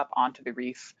ground up onto the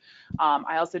reef.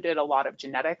 I also did a lot of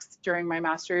genetics during my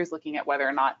master's, looking at whether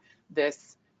or not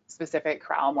this specific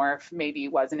corallimorph maybe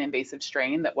was an invasive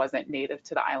strain that wasn't native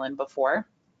to the island before.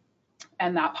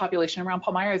 And that population around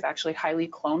Palmyra is actually highly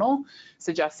clonal,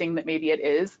 suggesting that maybe it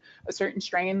is a certain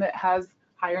strain that has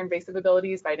higher invasive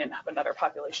abilities, but I didn't have another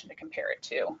population to compare it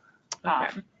to.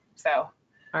 Okay. So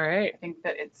all right. I think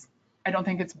that I don't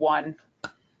think it's one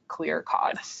clear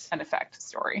cause and effect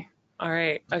story. All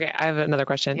right. Okay. I have another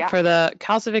question. Yeah. For the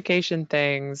calcification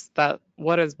things,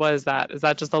 what is that? Is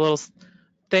that just a little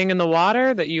thing in the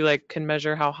water that you can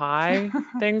measure how high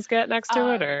things get next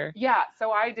to it, or? Yeah.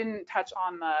 So I didn't touch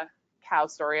on the cow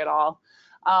story at all.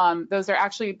 Those are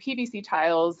actually PVC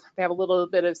tiles. They have a little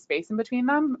bit of space in between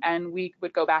them, and we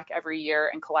would go back every year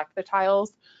and collect the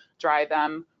tiles, dry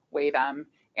them, weigh them,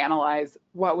 analyze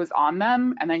what was on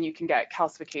them, and then you can get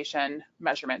calcification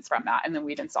measurements from that, and then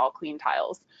we'd install clean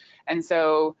tiles. And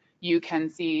so you can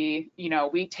see, you know,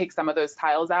 we take some of those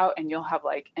tiles out and you'll have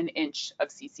like an inch of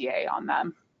CCA on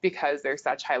them because there's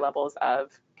such high levels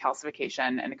of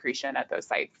calcification and accretion at those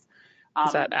sites.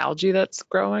 Is that algae that's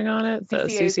growing on it? The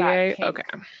CCA is that CCA? pink, Okay.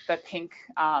 the pink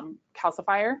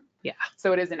calcifier. Yeah.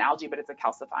 So it is an algae, but it's a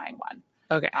calcifying one.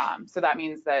 Okay. So that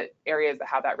means that areas that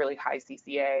have that really high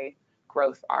CCA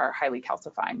growth are highly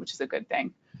calcifying, which is a good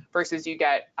thing, versus you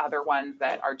get other ones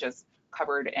that are just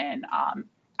covered in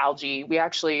algae. We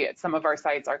actually, at some of our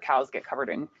sites, our cows get covered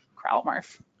in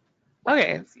corallimorph.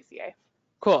 Okay. CCA.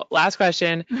 Cool. Last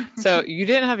question. So you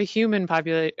didn't have a human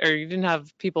population, or you didn't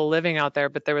have people living out there,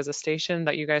 but there was a station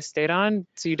that you guys stayed on,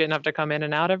 so you didn't have to come in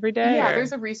and out every day? Yeah, or?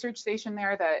 there's a research station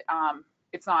there that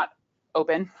it's not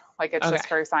open. Like it's just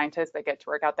for scientists that get to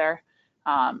work out there.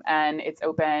 And it's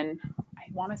open, I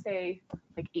want to say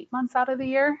like 8 months out of the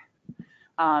year.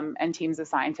 And teams of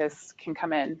scientists can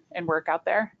come in and work out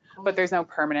there, but there's no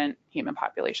permanent human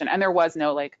population. And there was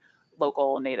no like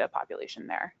local native population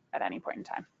there at any point in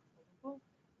time.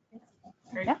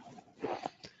 Yeah. I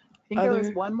think there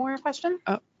was one more question.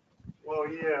 Well,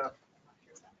 yeah.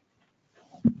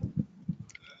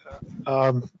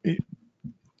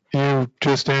 You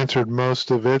just answered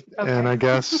most of it, Okay. and I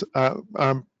guess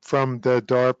I'm from the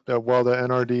DARP, well, the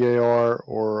NRDAR,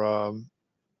 or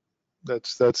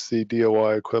that's the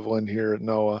DOI equivalent here at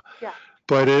NOAA. Yeah.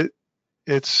 But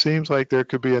it seems like there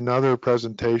could be another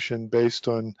presentation based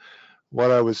on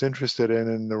what I was interested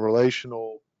in the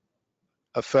relational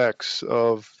effects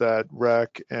of that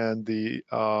wreck and the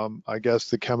I guess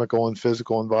the chemical and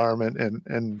physical environment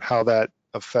and how that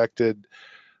affected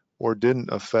or didn't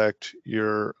affect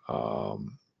your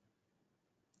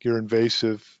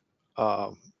invasive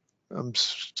I'm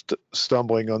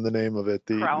stumbling on the name of it.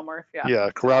 The corallimorph, yeah. Yeah,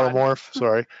 corallimorph,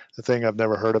 sorry, the thing I've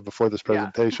never heard of before this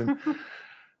presentation. Yeah.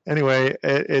 Anyway,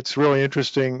 it's really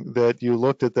interesting that you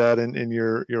looked at that in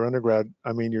your undergrad,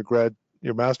 I mean your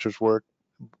master's work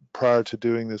prior to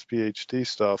doing this PhD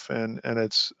stuff, and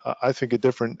it's I think a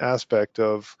different aspect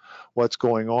of what's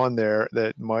going on there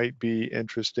that might be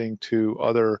interesting to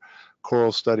other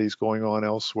coral studies going on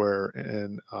elsewhere,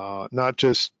 and not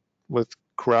just with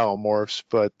corallimorphs,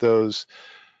 but those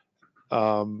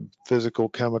physical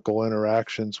chemical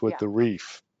interactions with the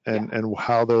reef and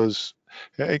how those,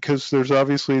 because there's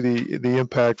obviously the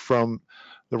impact from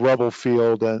the rubble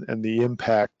field and the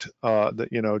impact that,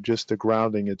 you know, just the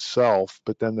grounding itself,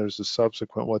 but then there's the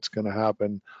subsequent what's going to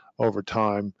happen over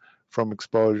time from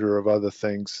exposure of other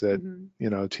things that, you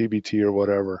know, TBT or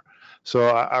whatever. So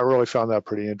I really found that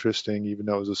pretty interesting, even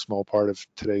though it was a small part of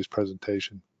today's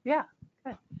presentation. Yeah,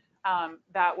 good.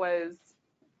 That was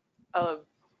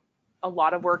a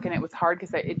lot of work, and it was hard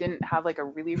because it didn't have like a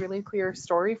really, really clear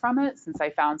story from it since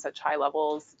I found such high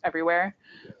levels everywhere.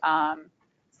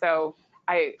 So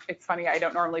it's funny, I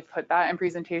don't normally put that in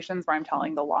presentations where I'm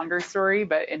telling the longer story,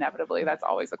 but inevitably that's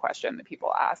always a question that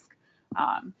people ask.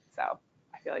 So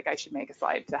I feel like I should make a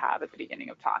slide to have at the beginning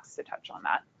of talks to touch on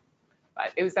that.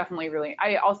 But it was definitely really,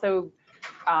 I also,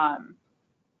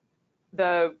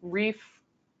 the reef,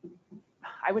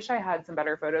 I wish I had some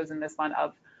better photos in this one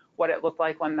of what it looked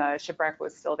like when the shipwreck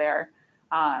was still there.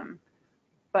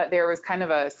 But there was kind of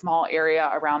a small area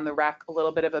around the wreck, a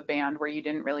little bit of a band where you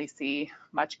didn't really see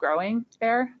much growing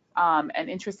there. And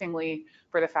interestingly,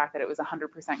 for the fact that it was 100%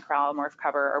 corallimorph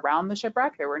cover around the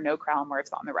shipwreck, there were no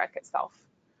corallimorphs on the wreck itself.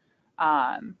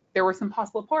 There were some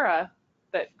Poslepora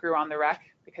that grew on the wreck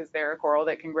because they're a coral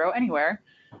that can grow anywhere,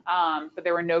 but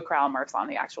there were no corallimorphs on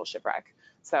the actual shipwreck.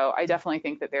 So I definitely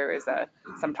think that there is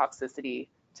some toxicity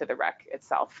to the wreck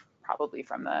itself, probably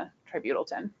from the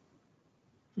tributyltin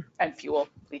and fuel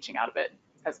leaching out of it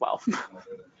as well.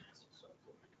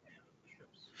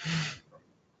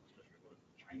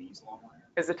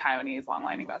 Is a Taiwanese long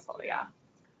lining vessel, yeah.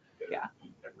 Yeah.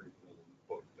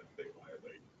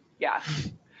 Yeah.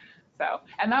 So,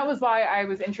 and that was why I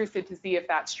was interested to see if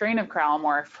that strain of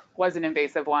corallimorph was an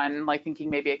invasive one, like thinking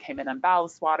maybe it came in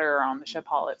ballast water or on the ship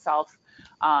hull itself.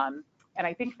 And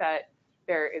I think that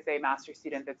there is a master's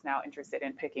student that's now interested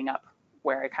in picking up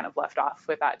where I kind of left off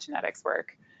with that genetics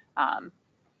work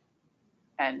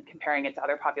and comparing it to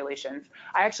other populations.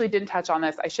 I actually didn't touch on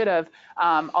this. I should have.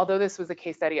 Although this was a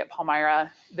case study at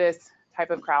Palmyra, this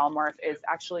type of corallimorph is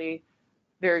actually,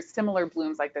 there's similar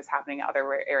blooms like this happening in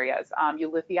other areas.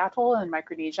 Palmyra Atoll in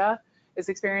Micronesia is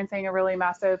experiencing a really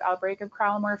massive outbreak of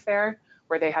corallimorph there,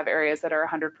 where they have areas that are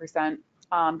 100%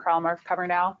 corallimorph cover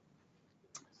now.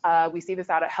 We see this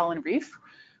out at Helen Reef,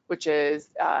 which is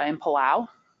in Palau.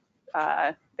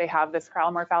 They have this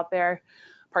corallimorph out there.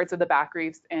 Parts of the back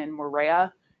reefs in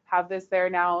Moorea have this there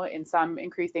now in some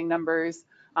increasing numbers,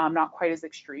 not quite as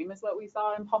extreme as what we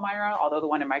saw in Palmyra, although the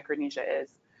one in Micronesia is.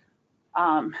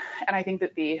 And I think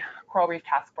that the Coral Reef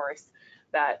Task Force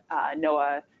that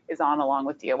NOAA is on, along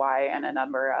with DOI and a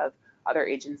number of other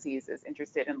agencies, is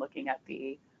interested in looking at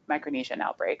the Micronesian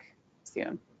outbreak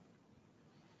soon.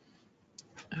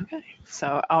 Okay,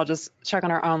 so I'll just check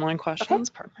on our online questions.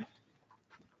 Okay. Perfect.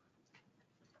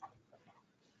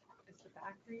 Is the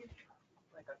back reef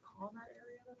like a calmer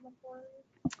area than the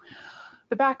forereef?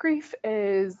 The back reef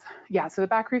is, yeah, so the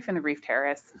back reef and the reef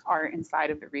terrace are inside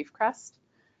of the reef crest.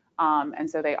 And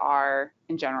so they are,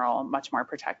 in general, much more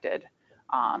protected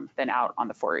than out on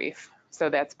the forereef. So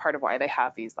that's part of why they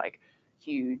have these like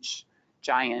huge,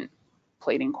 giant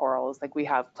plating corals. Like we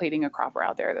have plating a cropper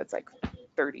out there that's like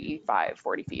 35,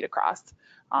 40 feet across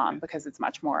because it's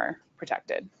much more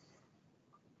protected.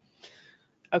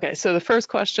 Okay, so the first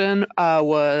question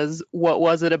was, what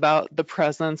was it about the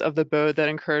presence of the boat that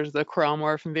encouraged the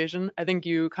corallimorph invasion? I think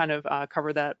you kind of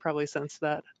covered that probably since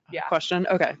that question.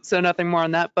 Okay, so nothing more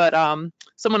on that, but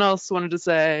someone else wanted to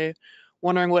say,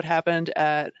 wondering what happened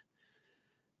at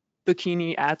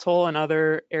Bikini Atoll and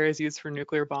other areas used for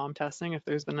nuclear bomb testing, if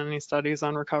there's been any studies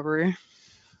on recovery.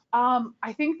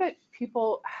 I think that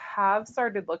people have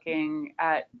started looking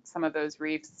at some of those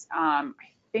reefs. I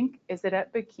think, is it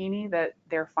at Bikini that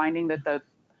they're finding that the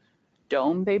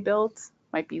dome they built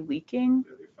might be leaking?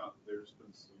 Yeah, they found there's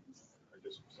been some, I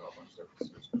guess we saw a bunch of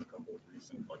stuff, there's been a couple of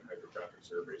recent like hydrographic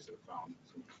surveys that found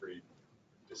some pretty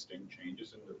distinct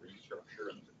changes in the reef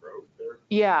structure and the growth there.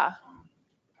 Yeah.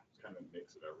 It's kind of a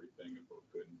mix of everything, of both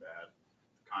good and bad.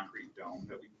 The concrete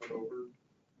dome that we put over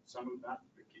some of that,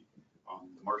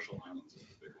 the Marshall Islands is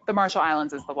the big one. The Marshall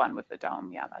Islands is the one with the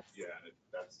dome. Yeah, that's. Yeah, and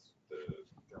that's the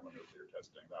thermonuclear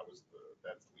testing.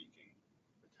 That's leaking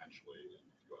potentially and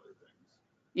a few other things.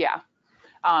 Yeah.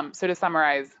 So to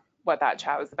summarize what that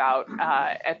chat was about,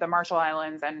 at the Marshall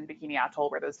Islands and Bikini Atoll,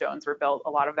 where those domes were built, a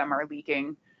lot of them are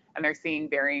leaking, and they're seeing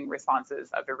varying responses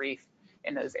of the reef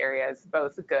in those areas,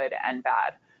 both good and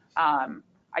bad.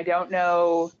 I don't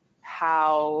know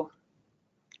how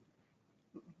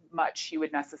much you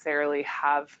would necessarily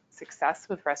have success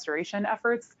with restoration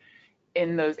efforts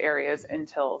in those areas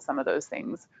until some of those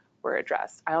things were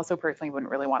addressed. I also personally wouldn't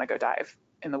really want to go dive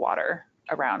in the water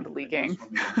around leaking.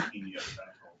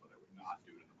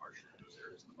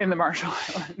 In the Marshall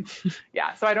Islands.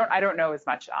 Yeah, so I don't know as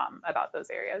much about those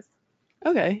areas.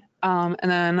 Okay, and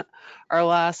then our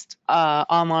last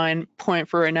online point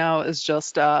for right now is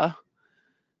just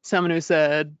someone who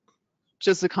said,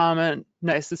 just a comment,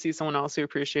 nice to see someone else who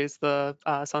appreciates the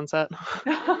sunset.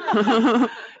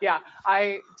 Yeah,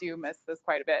 I do miss this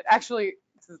quite a bit. Actually,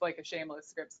 this is like a shameless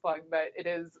Scripps plug, but it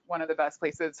is one of the best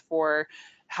places for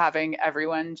having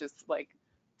everyone just like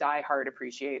die hard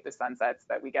appreciate the sunsets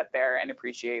that we get there and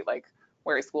appreciate like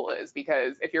where school is.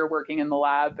 Because if you're working in the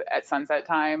lab at sunset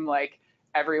time, like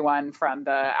everyone from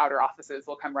the outer offices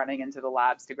will come running into the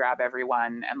labs to grab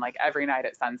everyone. And like every night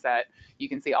at sunset, you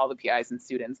can see all the PIs and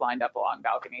students lined up along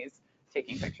balconies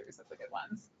taking pictures of the good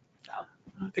ones. So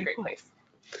it's a great place.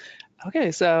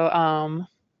 Okay, so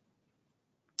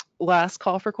last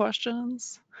call for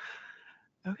questions.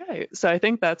 Okay, so I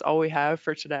think that's all we have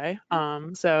for today.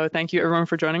 So thank you everyone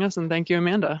for joining us, and thank you,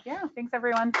 Amanda. Yeah, thanks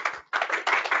everyone.